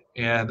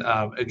 and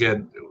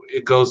again,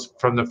 it goes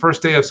from the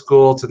first day of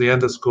school to the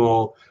end of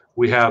school.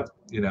 We have,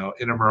 you know,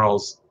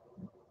 intramurals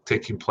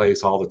taking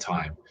place all the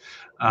time.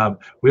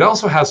 We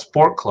also have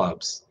sport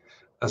clubs.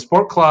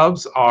 Sport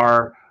clubs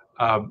are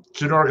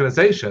student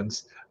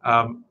organizations,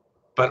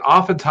 but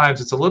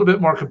oftentimes it's a little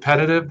bit more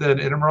competitive than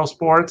intramural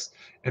sports,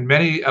 and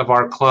many of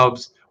our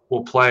clubs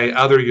will play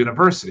other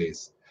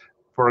universities.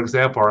 For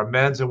example, our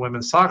men's and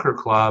women's soccer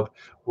club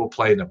will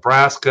play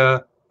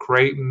Nebraska,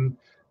 Creighton,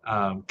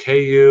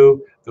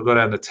 KU. They'll go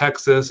down to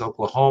Texas,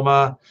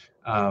 Oklahoma,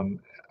 on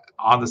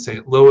to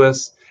St.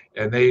 Louis.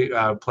 and they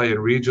play in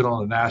regional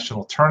and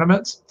national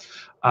tournaments.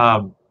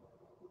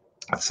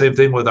 Same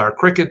thing with our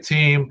cricket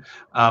team.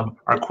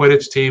 Our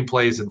Quidditch team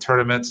plays in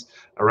tournaments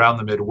around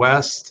the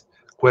Midwest.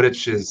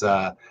 Quidditch is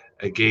a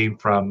game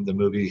from the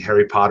movie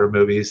Harry Potter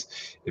movies,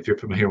 if you're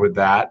familiar with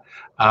that.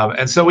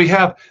 And so we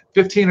have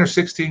 15 or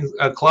 16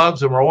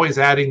 clubs, and we're always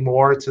adding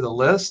more to the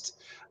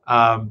list.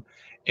 And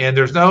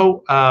there's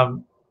no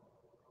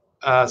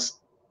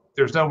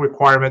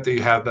requirement that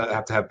you have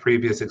to have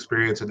previous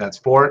experience in that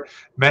sport.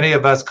 Many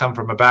of us come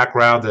from a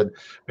background that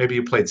maybe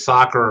you played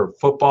soccer or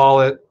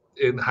football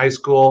in high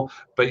school,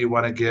 but you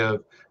want to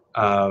give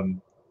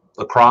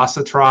lacrosse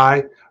a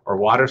try or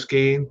water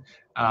skiing.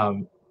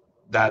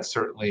 That's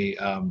certainly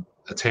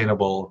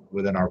attainable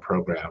within our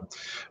program.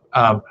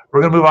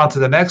 We're going to move on to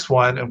the next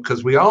one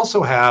because we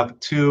also have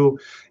two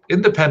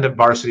independent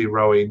varsity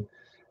rowing,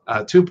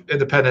 two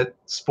independent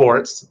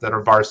sports that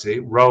are varsity,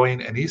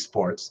 rowing and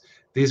esports.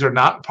 These are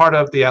not part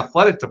of the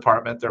athletic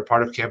department. They're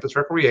part of campus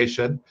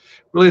recreation.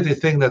 Really, the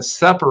thing that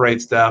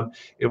separates them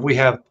if we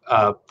have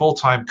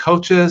full-time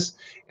coaches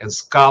and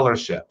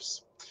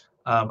scholarships.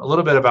 A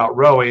little bit about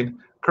rowing.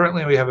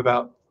 Currently, we have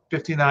about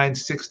 59,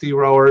 60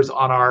 rowers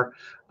on our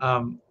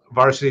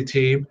varsity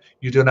team.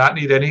 You do not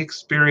need any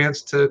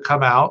experience to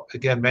come out.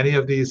 Again, many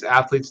of these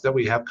athletes that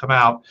we have come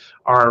out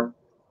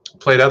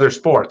played other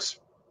sports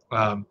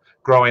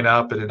growing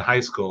up and in high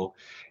school.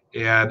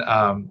 And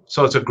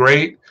so it's a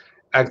great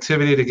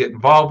activity to get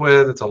involved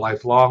with. It's a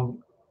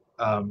lifelong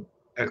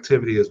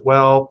activity as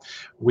well.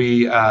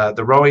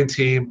 The rowing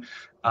team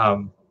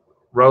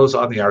rows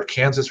on the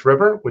Arkansas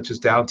River, which is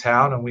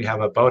downtown, and we have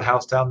a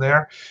boathouse down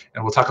there.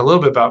 And we'll talk a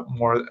little bit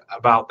more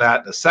about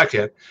that in a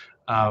second.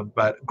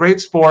 But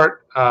great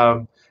sport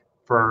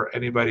for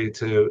anybody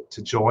to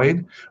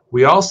join.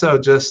 We also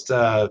just,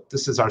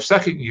 this is our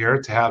second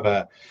year to have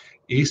a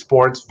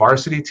esports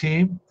varsity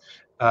team.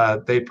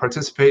 They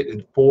participate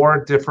in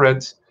 4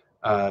 different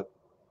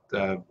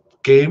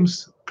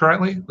games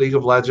currently. League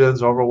of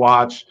Legends,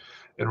 Overwatch,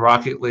 and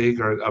Rocket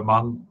League are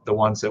among the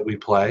ones that we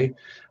play.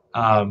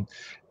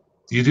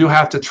 You do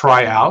have to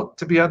try out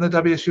to be on the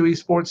WSU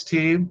esports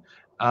team,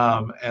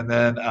 and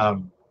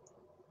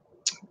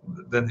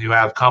then you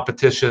have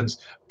competitions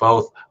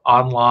both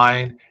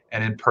online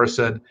and in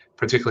person,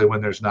 particularly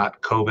when there's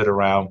not COVID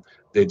around.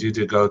 They do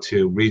go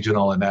to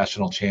regional and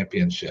national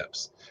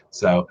championships.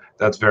 So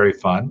that's very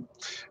fun.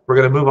 We're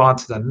going to move on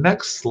to the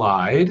next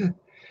slide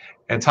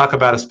and talk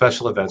about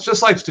special events.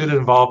 Just like student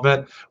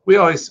involvement, we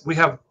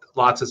have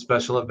lots of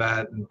special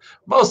events, and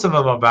most of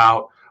them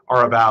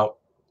are about,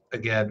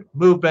 again,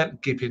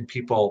 movement, keeping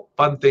people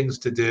fun things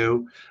to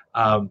do.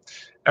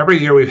 Every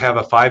year we have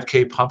a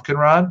 5K pumpkin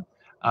run.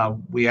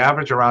 We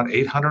average around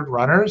 800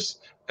 runners,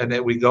 and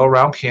then we go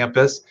around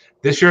campus.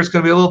 This year it's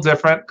going to be a little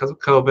different because of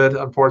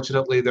COVID,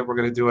 unfortunately, that we're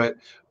going to do it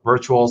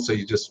virtual. So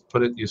you just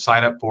you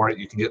sign up for it,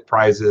 you can get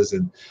prizes,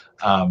 and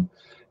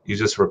you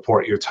just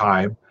report your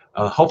time.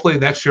 Hopefully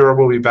next year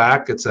we'll be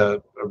back. It's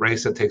a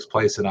race that takes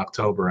place in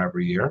October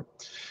every year,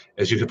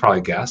 as you could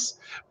probably guess.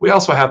 We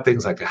also have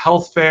things like a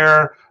health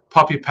fair,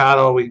 puppy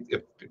paddle.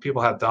 If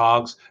people have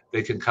dogs,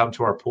 they can come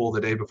to our pool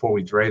the day before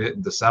we drain it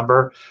in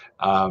December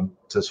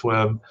to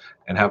swim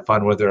and have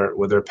fun with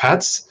their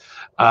pets.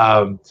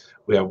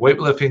 We have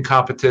weightlifting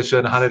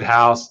competition, haunted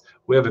house.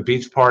 We have a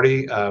beach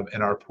party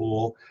in our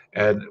pool,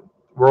 and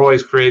we're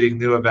always creating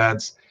new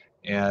events.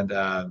 And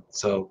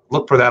so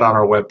look for that on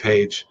our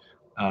webpage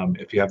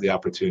if you have the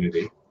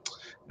opportunity.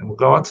 And we'll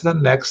go on to the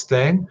next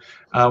thing.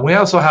 We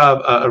also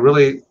have a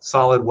really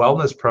solid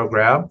wellness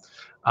program.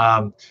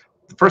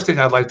 The first thing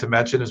I'd like to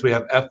mention is we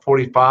have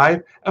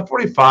F45.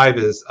 F45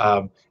 is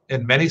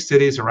in many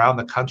cities around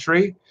the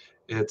country.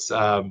 It's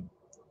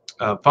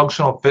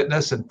functional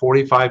fitness in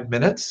 45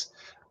 minutes.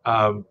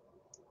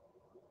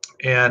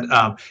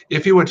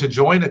 If you were to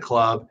join a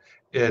club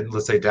in,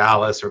 let's say,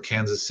 Dallas or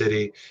Kansas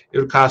City, it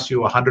would cost you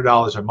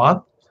 $100 a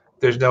month.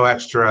 There's no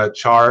extra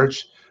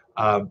charge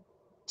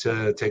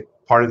to take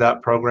part of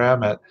that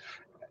program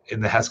in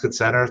the Heskett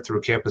Center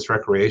through Campus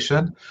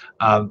Recreation.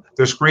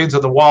 There's screens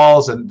on the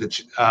walls, and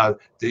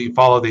you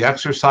follow the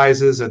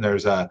exercises, and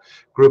there's a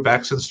Group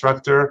X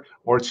instructor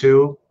or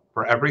 2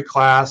 for every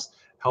class,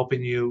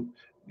 helping you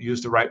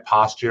use the right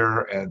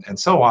posture and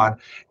so on.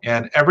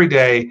 And every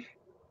day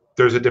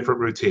there's a different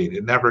routine.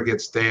 It never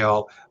gets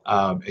stale.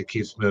 It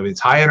keeps moving.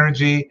 It's high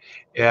energy,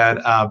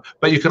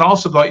 but you can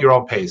also go at your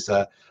own pace.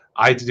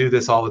 I do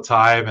this all the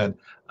time, and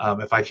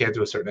if I can't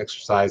do a certain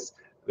exercise,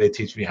 they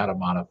teach me how to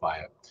modify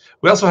it.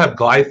 We also have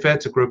Glide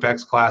Fit, a Group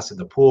X class in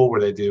the pool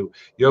where they do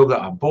yoga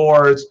on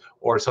boards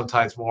or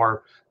sometimes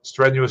more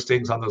strenuous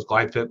things on those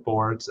Glide Fit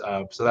boards.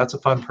 So that's a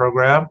fun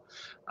program.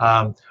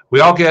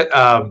 We all get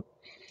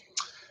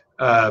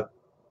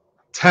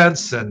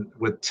tense and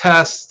with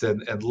tests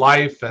and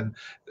life, and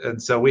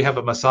so we have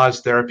a massage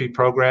therapy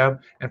program.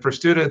 And for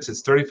students,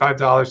 it's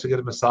 $35 to get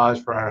a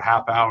massage for our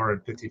half hour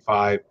and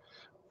 $55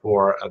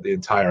 for the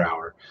entire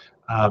hour.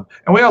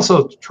 And we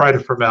also try to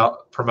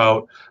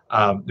promote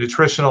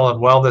nutritional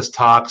and wellness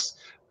talks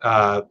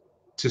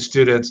to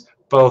students,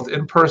 both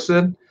in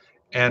person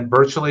and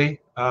virtually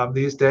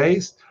these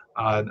days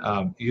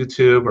on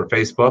YouTube or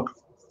Facebook.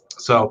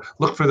 So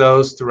look for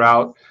those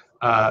throughout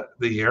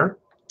the year.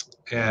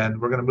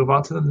 And we're going to move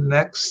on to the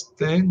next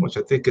thing, which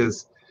I think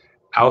is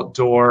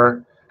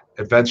outdoor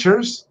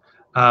adventures.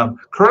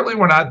 Currently,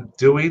 we're not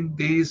doing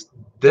these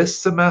this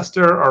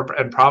semester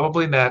and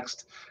probably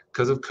next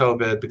because of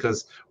COVID,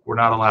 because we're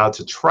not allowed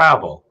to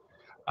travel.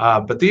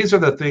 But these are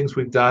the things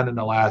we've done in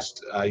the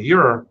last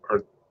year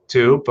or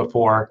two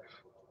before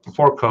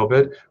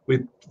COVID.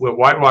 We went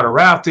whitewater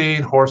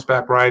rafting,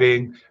 horseback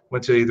riding,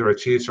 went to either a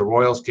Chiefs or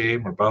Royals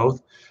game or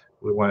both.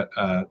 We went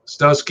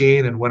snow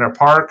skiing in Winter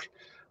Park.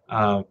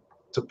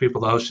 Took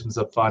people to Oceans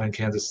of Fun in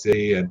Kansas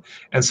City, and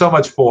so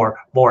much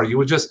more.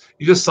 You just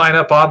sign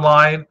up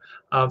online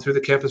through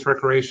the Campus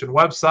Recreation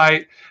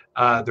website.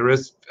 There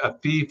is a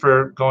fee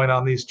for going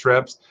on these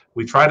trips.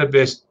 We try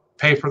to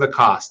pay for the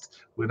cost.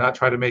 We not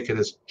try to make it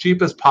as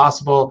cheap as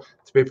possible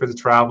to pay for the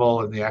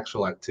travel and the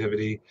actual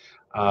activity.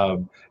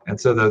 And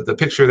so the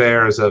picture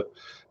there is of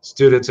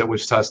students at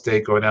Wichita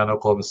State going down to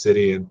Oklahoma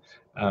City and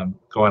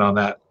going on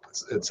that.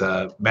 It's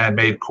a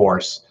man-made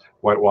course,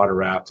 whitewater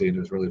rafting. It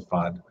was really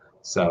fun.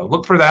 So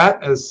look for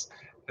that as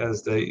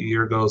the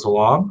year goes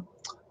along.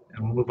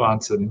 And we'll move on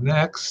to the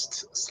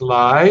next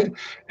slide.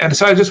 And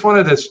so I just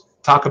wanted to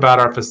talk about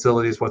our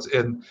facilities, what's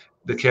in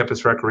the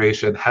Campus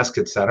Recreation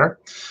Heskett Center.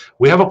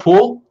 We have a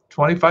pool,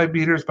 25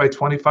 meters by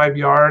 25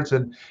 yards,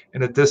 and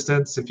in a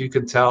distance, if you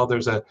can tell,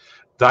 there's a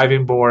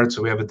diving board.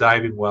 So we have a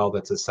diving well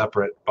that's a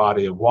separate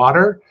body of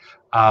water.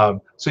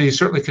 So you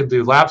certainly can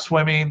do lap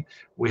swimming.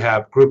 We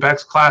have Group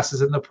X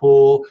classes in the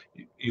pool.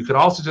 You can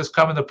also just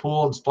come in the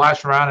pool and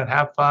splash around and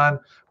have fun.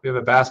 We have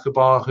a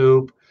basketball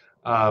hoop.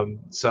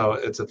 So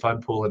it's a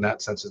fun pool in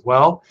that sense as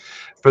well.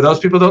 For those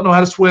people who don't know how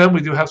to swim,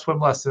 we do have swim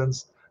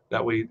lessons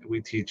that we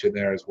teach in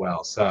there as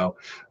well. So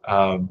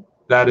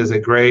that is a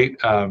great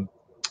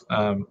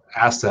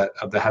asset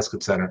of the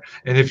Heskett Center.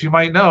 And if you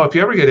might know, if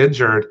you ever get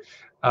injured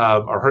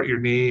or hurt your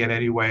knee in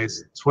any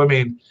ways,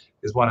 swimming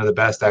is one of the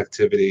best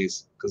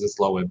activities because it's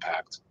low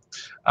impact.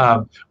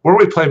 Where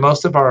we play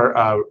most of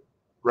our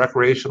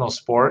recreational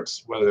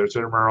sports, whether it's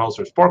intramurals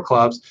or sport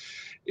clubs,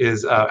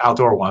 is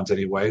outdoor ones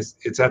anyways.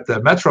 It's at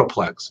the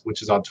Metroplex,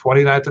 which is on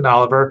 29th and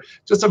Oliver,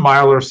 just a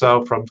mile or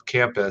so from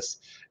campus.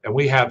 And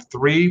we have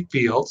 3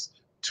 fields.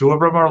 2 of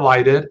them are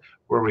lighted,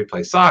 where we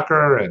play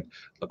soccer and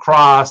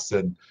lacrosse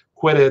and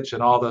Quidditch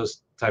and all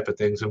those type of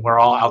things. And where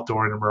all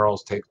outdoor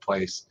intramurals take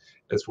place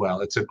as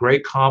well. It's a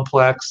great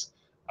complex,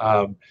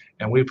 and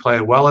we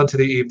play well into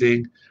the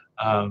evening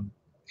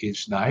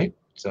each night.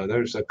 So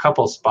there's a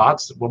couple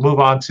spots. We'll move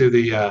on to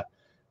the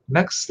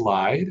next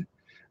slide.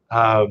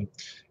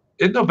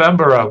 In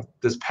November of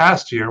this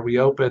past year, we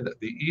opened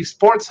the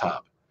eSports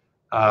Hub.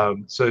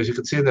 So as you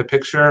can see in the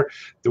picture,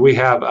 we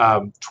have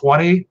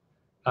 20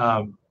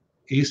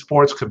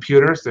 eSports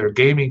computers. They're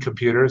gaming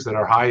computers that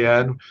are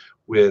high-end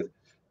with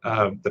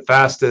the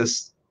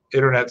fastest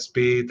internet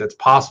speed that's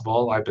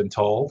possible, I've been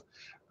told.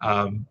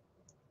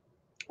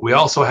 We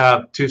also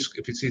have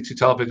if you see 2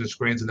 television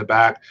screens in the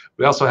back,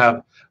 we also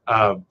have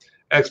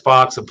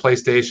Xbox and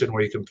PlayStation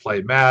where you can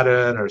play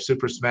Madden or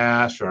Super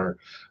Smash or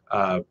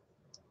a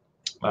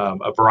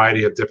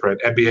variety of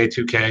different NBA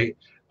 2K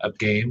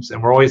games,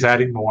 and we're always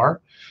adding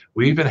more.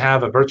 We even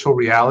have a virtual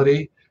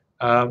reality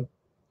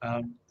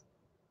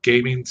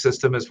gaming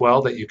system as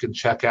well that you can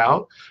check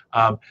out.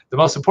 The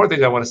most important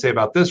thing I want to say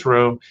about this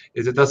room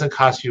is it doesn't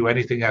cost you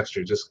anything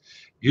extra. Just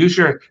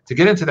to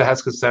get into the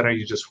Heskett Center,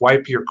 you just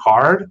swipe your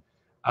card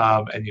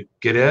and you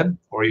get in,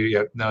 or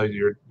you know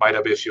your might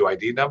have issue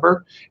ID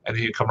number, and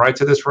then you come right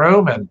to this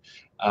room. And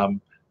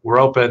we're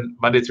open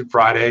Monday through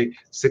Friday,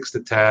 6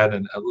 to 10,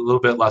 and a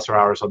little bit lesser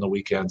hours on the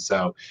weekend.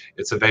 So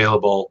it's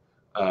available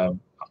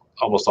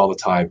almost all the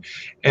time.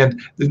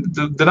 And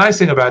the nice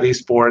thing about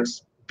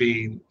esports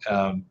being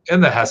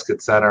in the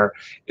Heskett Center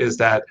is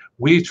that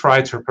we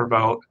try to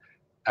promote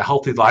a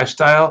healthy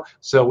lifestyle.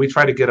 So we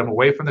try to get them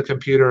away from the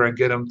computer and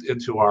get them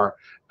into our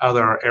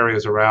other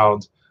areas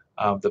around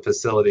the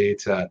facility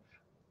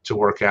to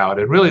work out.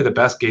 And really the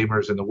best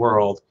gamers in the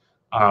world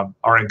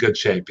are in good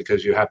shape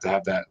because you have to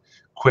have that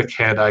quick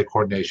hand-eye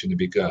coordination to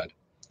be good.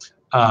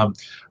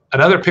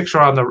 Another picture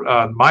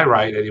on my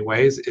right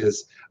anyways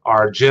is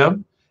our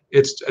gym.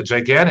 It's a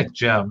gigantic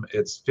gym.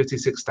 It's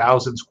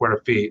 56,000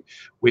 square feet.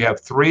 We have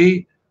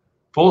 3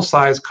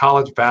 full-size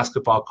college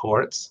basketball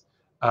courts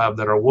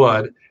that are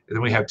wood, and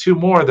then we have 2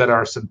 more that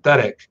are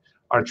synthetic.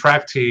 Our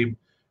track team,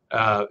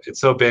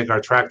 it's so big,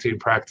 our track team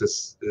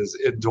practices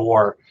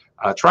indoor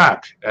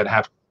track and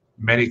have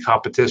many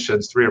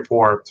competitions, 3 or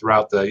 4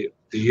 throughout the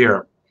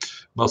year,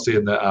 mostly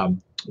in the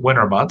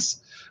winter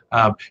months.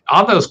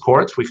 On those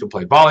courts, we can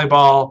play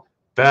volleyball,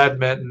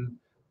 badminton,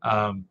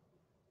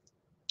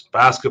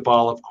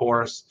 basketball, of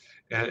course,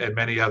 and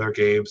many other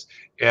games.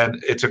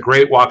 And it's a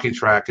great walking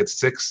track.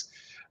 It's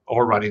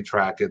or running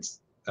track.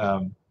 It's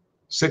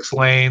 6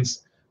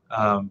 lanes,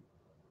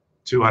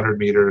 200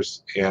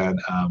 meters, and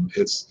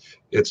it's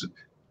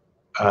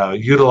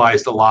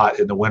utilized a lot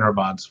in the winter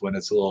months when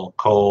it's a little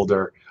cold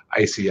or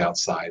icy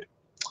outside.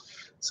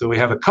 So we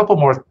have a couple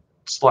more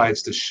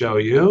slides to show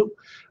you.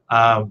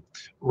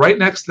 Right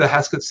next to the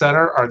Heskett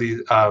Center are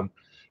the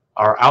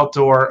our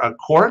outdoor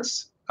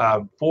courts.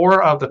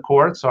 4 of the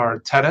courts are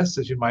tennis,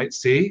 as you might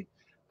see.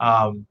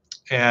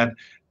 And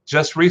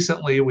just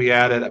recently we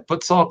added a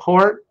futsal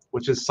court,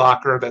 which is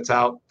soccer that's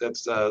out.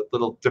 That's a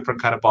little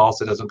different kind of ball,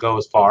 so it doesn't go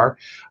as far.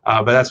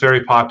 But that's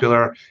very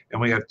popular.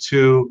 And we have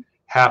 2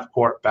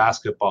 half-court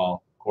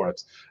basketball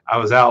courts. I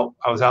was out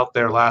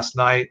there last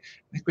night.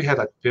 I think we had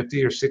like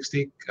 50 or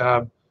 60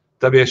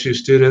 WSU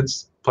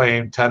students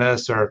playing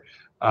tennis or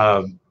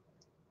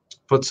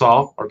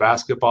futsal or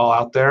basketball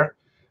out there.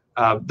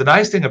 The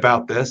nice thing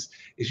about this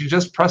is you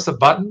just press a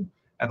button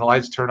and the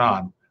lights turn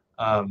on.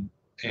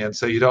 And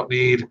so you don't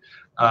need,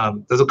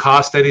 doesn't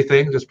cost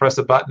anything. Just press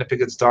a button if it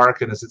gets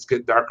dark, and as it's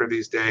getting darker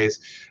these days.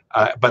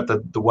 But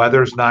the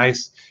weather's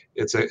nice.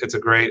 It's a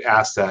great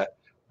asset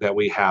that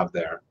we have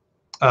there.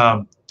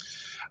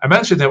 I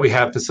mentioned that we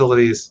have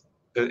facilities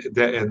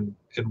that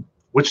in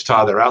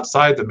Wichita. They're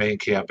outside the main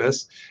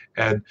campus,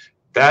 and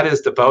that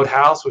is the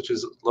boathouse, which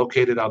is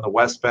located on the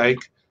west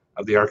bank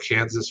of the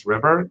Arkansas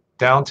River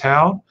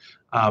downtown.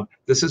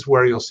 This is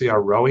where you'll see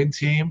our rowing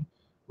team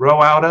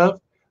row out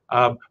of.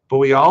 But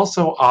we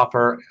also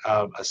offer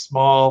a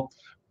small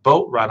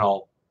boat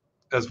rental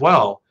as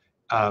well.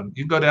 You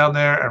can go down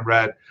there and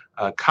rent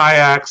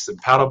kayaks and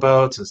paddle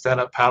boats and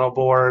stand-up paddle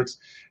boards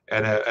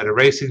and a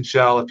racing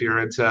shell if you're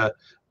into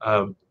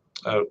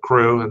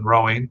crew and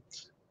rowing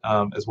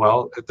as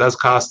well. It does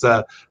cost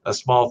a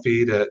small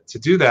fee to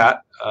do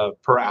that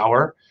per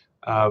hour.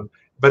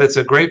 But it's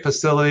a great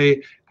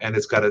facility, and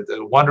it's got a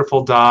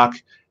wonderful dock.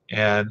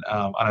 And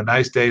on a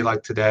nice day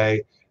like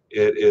today,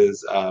 it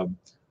is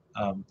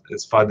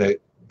it's fun to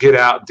get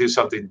out and do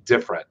something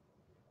different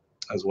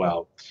as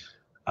well.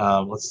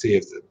 Let's see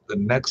if the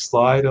next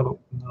slide. I don't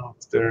know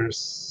if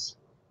there's.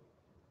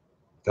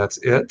 That's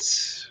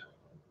it.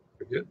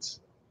 Forget.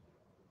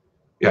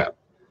 Yeah.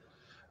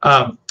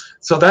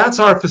 So that's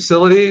our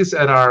facilities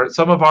and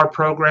some of our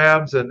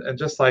programs, and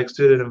just like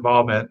student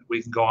involvement,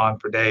 we can go on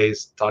for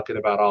days talking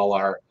about all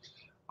our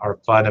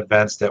fun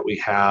events that we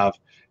have,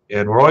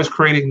 and we're always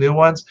creating new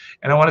ones.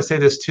 And I want to say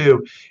this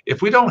too: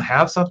 if we don't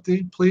have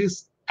something,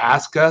 please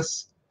ask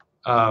us,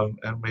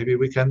 and maybe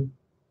we can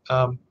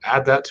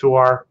add that to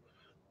our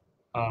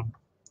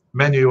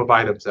menu of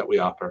items that we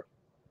offer.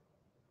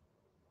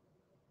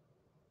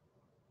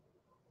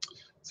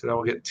 So now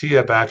we'll get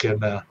Tia back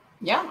in to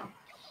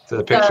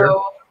the picture.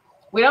 So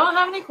we don't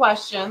have any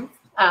questions,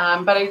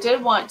 but I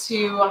did want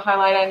to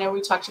highlight, I know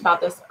we talked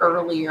about this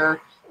earlier,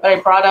 but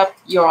I brought up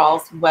your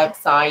all's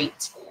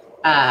website.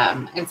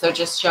 And so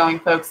just showing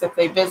folks, if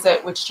they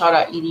visit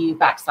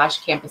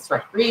wichita.edu/campus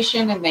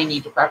recreation and they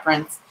need to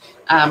reference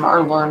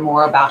or learn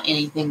more about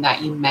anything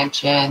that you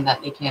mentioned,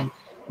 that they can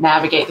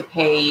navigate the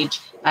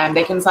page.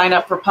 They can sign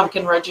up for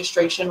pumpkin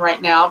registration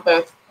right now,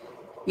 both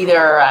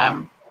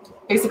either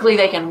basically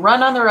they can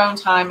run on their own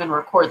time and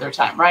record their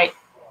time, right?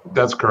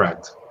 That's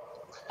correct.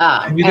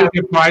 And you do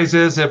get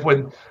prizes if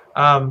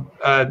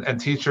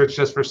and t-shirts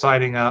just for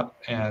signing up.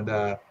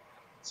 And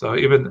so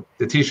even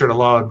the t-shirt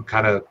alone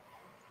kind of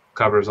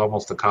covers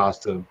almost the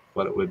cost of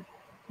what it would.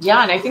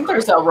 Yeah, and I think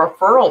there's a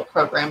referral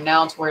program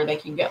now to where they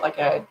can get like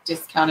a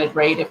discounted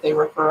rate if they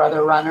refer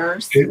other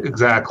runners.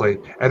 Exactly.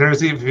 And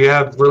there's even, if you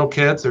have little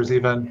kids, there's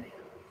even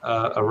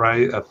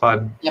a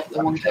fun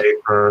day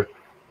for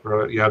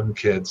young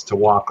kids to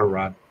walk or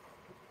run.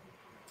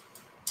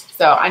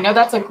 So I know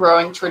that's a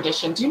growing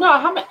tradition. Do you know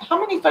how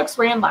many folks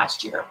ran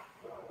last year?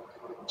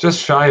 Just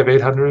shy of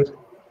 800.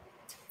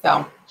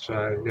 So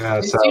yeah.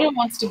 If a student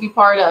wants to be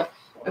part of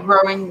a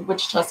growing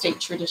Wichita State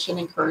tradition,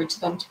 encourage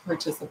them to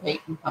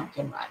participate in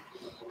Pumpkin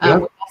Run.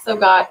 We've also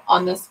got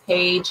on this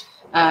page,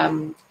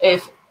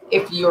 if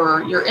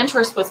your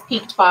interest was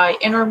piqued by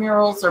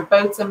intramurals or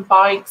boats and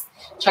bikes,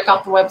 check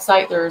out the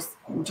website. There's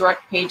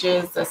direct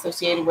pages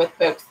associated with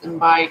boats and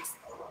bikes.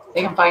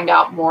 They can find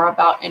out more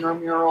about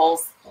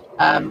intramurals.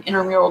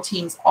 Intramural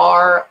teams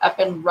are up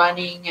and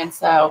running, and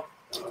so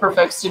for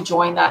folks to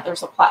join that,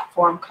 there's a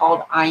platform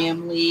called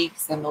IM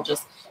Leagues, and they'll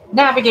just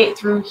navigate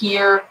through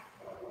here,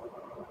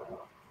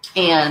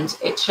 and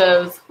it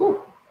shows. I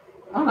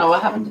don't know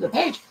what happened to the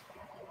page.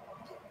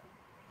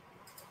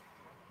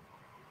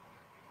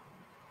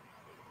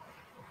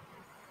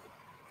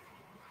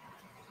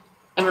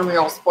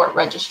 Intramural sport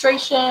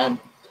registration,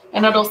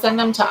 and it'll send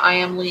them to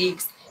IM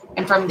Leagues,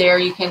 and from there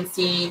you can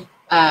see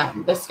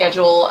the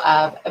schedule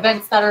of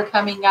events that are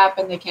coming up,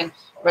 and they can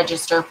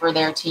register for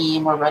their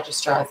team or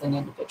register as an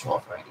individual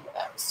for any of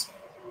those.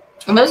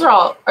 And those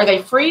are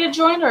they free to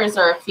join, or is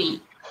there a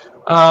fee?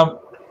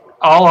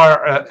 All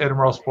our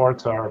intramural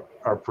sports are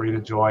free to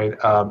join,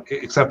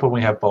 except when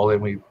we have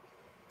bowling, we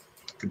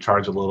can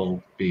charge a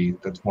little fee.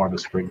 That's more of a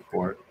spring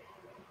sport.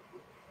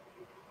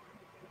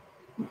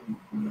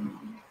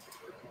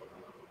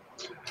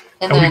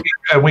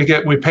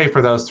 And we pay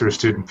for those through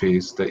student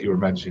fees that you were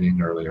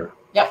mentioning earlier.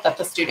 Yep, that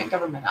the student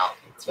government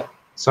allocates. Yep.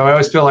 So I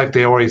always feel like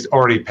they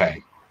already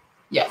pay.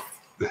 Yes.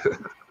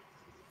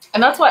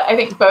 And that's what I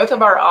think both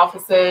of our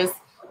offices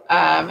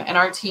and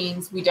our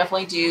teams, we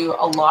definitely do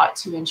a lot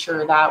to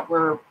ensure that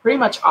we're pretty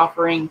much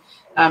offering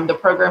the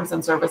programs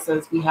and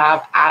services we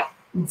have at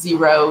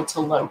zero to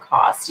low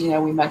cost. You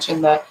know, we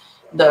mentioned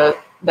the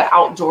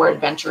outdoor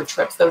adventure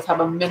trips; those have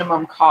a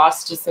minimum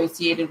cost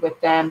associated with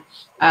them,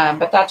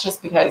 but that's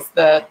just because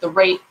the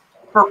rate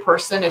per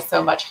person is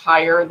so much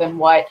higher than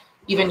what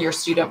even your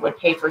student would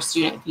pay for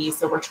student fees.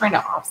 So we're trying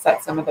to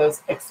offset some of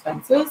those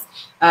expenses,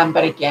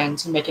 but again,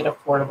 to make it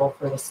affordable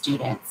for the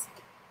students.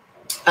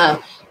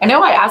 I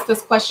know I asked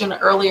this question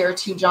earlier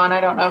to John. I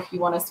don't know if you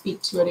want to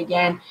speak to it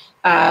again.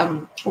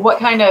 What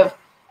kind of,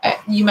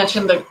 you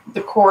mentioned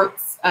the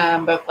courts,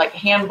 both like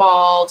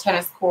handball,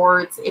 tennis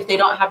courts, if they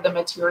don't have the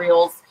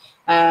materials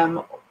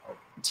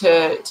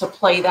to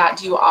play that,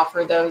 do you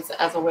offer those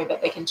as a way that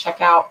they can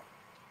check out?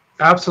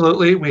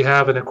 Absolutely. We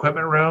have an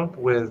equipment room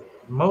with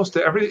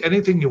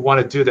anything you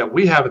want to do that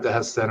we have at the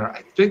Health Center.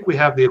 I think we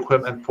have the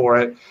equipment for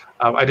it.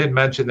 I didn't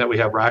mention that we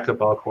have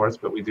racquetball courts,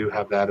 but we do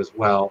have that as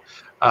well.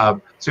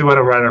 So you want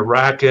to run a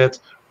racket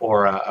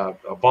or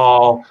a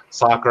ball,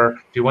 soccer.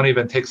 If you want to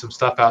even take some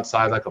stuff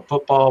outside like a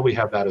football, we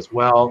have that as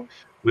well.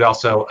 We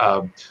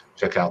also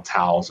check out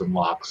towels and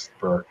locks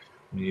for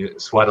when you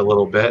sweat a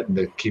little bit and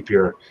to keep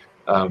your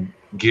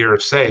gear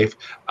safe.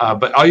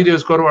 But all you do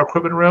is go to our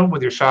equipment room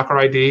with your Shocker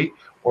ID,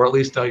 or at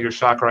least know your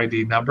Shocker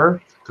ID number,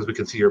 because we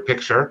can see your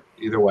picture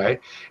either way.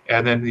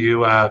 And then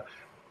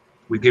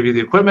we give you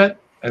the equipment,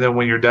 and then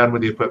when you're done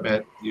with the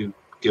equipment, you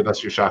give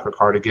us your Shocker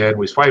card again.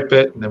 We swipe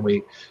it, and then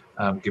we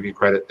give you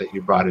credit that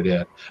you brought it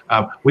in.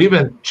 We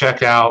even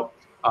check out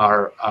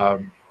our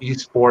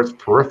esports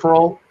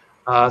peripheral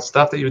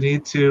stuff that you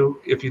need to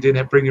if you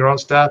didn't bring your own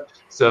stuff.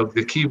 So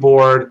the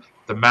keyboard,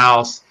 the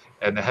mouse,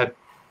 and the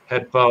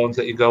headphones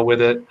that you go with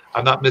it.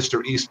 I'm not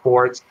Mr.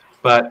 Esports,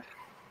 but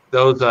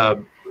those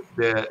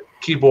the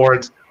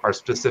keyboards are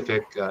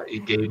specific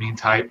e-gaming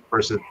type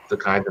versus the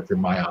kind that's in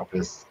my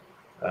office,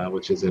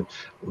 which isn't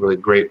really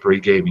great for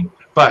e-gaming.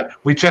 But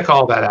we check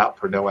all that out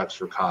for no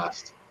extra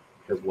cost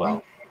as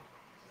well.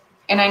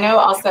 And I know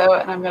also,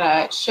 and I'm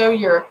going to show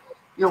your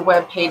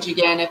web page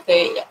again, if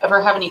they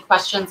ever have any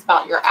questions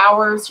about your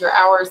hours for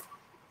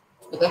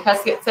the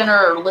Heskett Center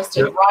are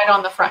listed right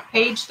on the front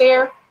page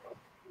there.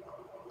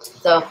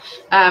 So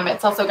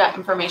it's also got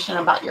information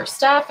about your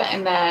staff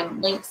and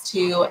then links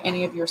to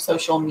any of your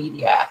social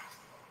media.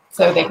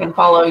 So they can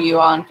follow you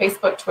on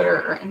Facebook, Twitter,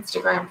 or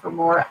Instagram for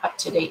more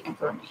up-to-date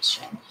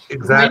information.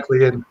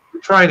 Exactly. And we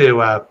try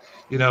to,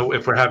 you know,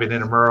 if we're having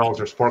intramurals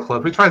or sport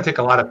clubs, we try to take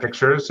a lot of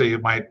pictures. So you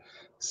might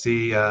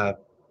see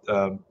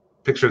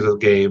pictures of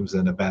games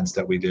and events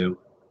that we do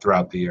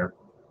throughout the year.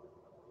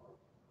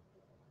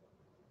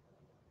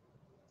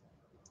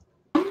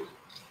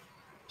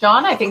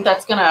 John, I think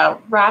that's going to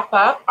wrap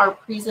up our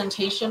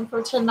presentation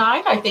for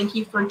tonight. I thank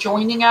you for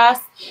joining us.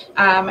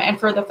 And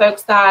for the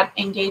folks that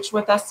engaged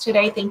with us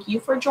today, thank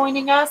you for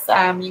joining us.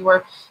 You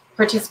were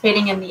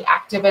participating in the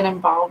active and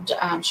involved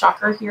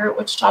Shocker here at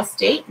Wichita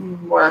State,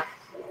 and we're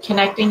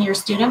connecting your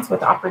students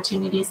with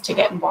opportunities to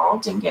get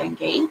involved and get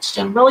engaged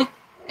and really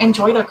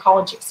enjoy their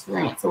college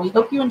experience. So we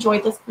hope you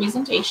enjoyed this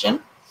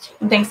presentation.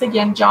 And thanks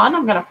again, John.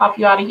 I'm going to pop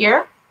you out of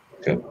here.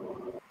 Okay.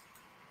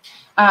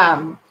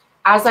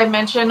 As I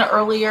mentioned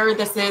earlier,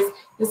 this is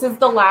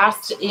the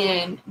last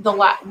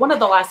one of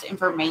the last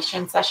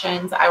information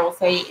sessions, I will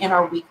say, in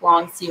our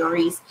week-long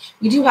series.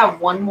 We do have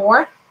one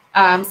more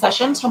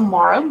session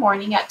tomorrow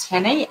morning at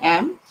 10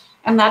 a.m.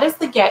 and that is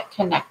the Get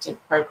Connected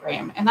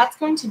program, and that's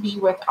going to be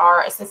with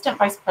our Assistant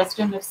Vice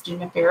President of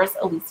Student Affairs,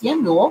 Alicia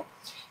Newell.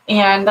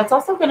 And that's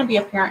also going to be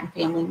a parent and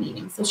family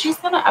meeting. So she's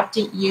going to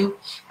update you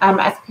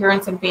as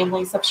parents and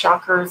families of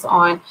Shockers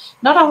on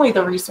not only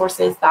the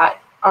resources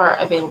that are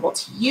available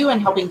to you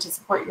and helping to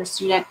support your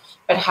student,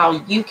 but how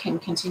you can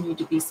continue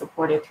to be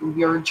supported through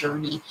your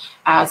journey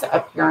as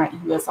a parent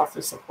who is also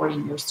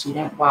supporting your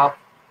student while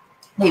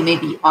they may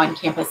be on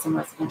campus in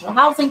residential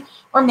housing,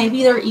 or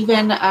maybe they're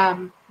even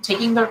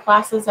taking their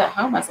classes at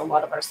home, as a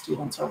lot of our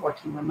students are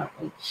working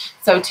remotely.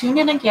 So tune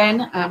in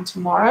again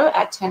tomorrow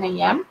at 10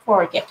 a.m.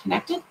 for Get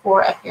Connected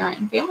for a parent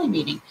and family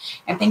meeting.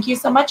 And thank you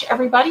so much,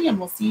 everybody, and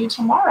we'll see you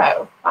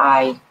tomorrow.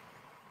 Bye.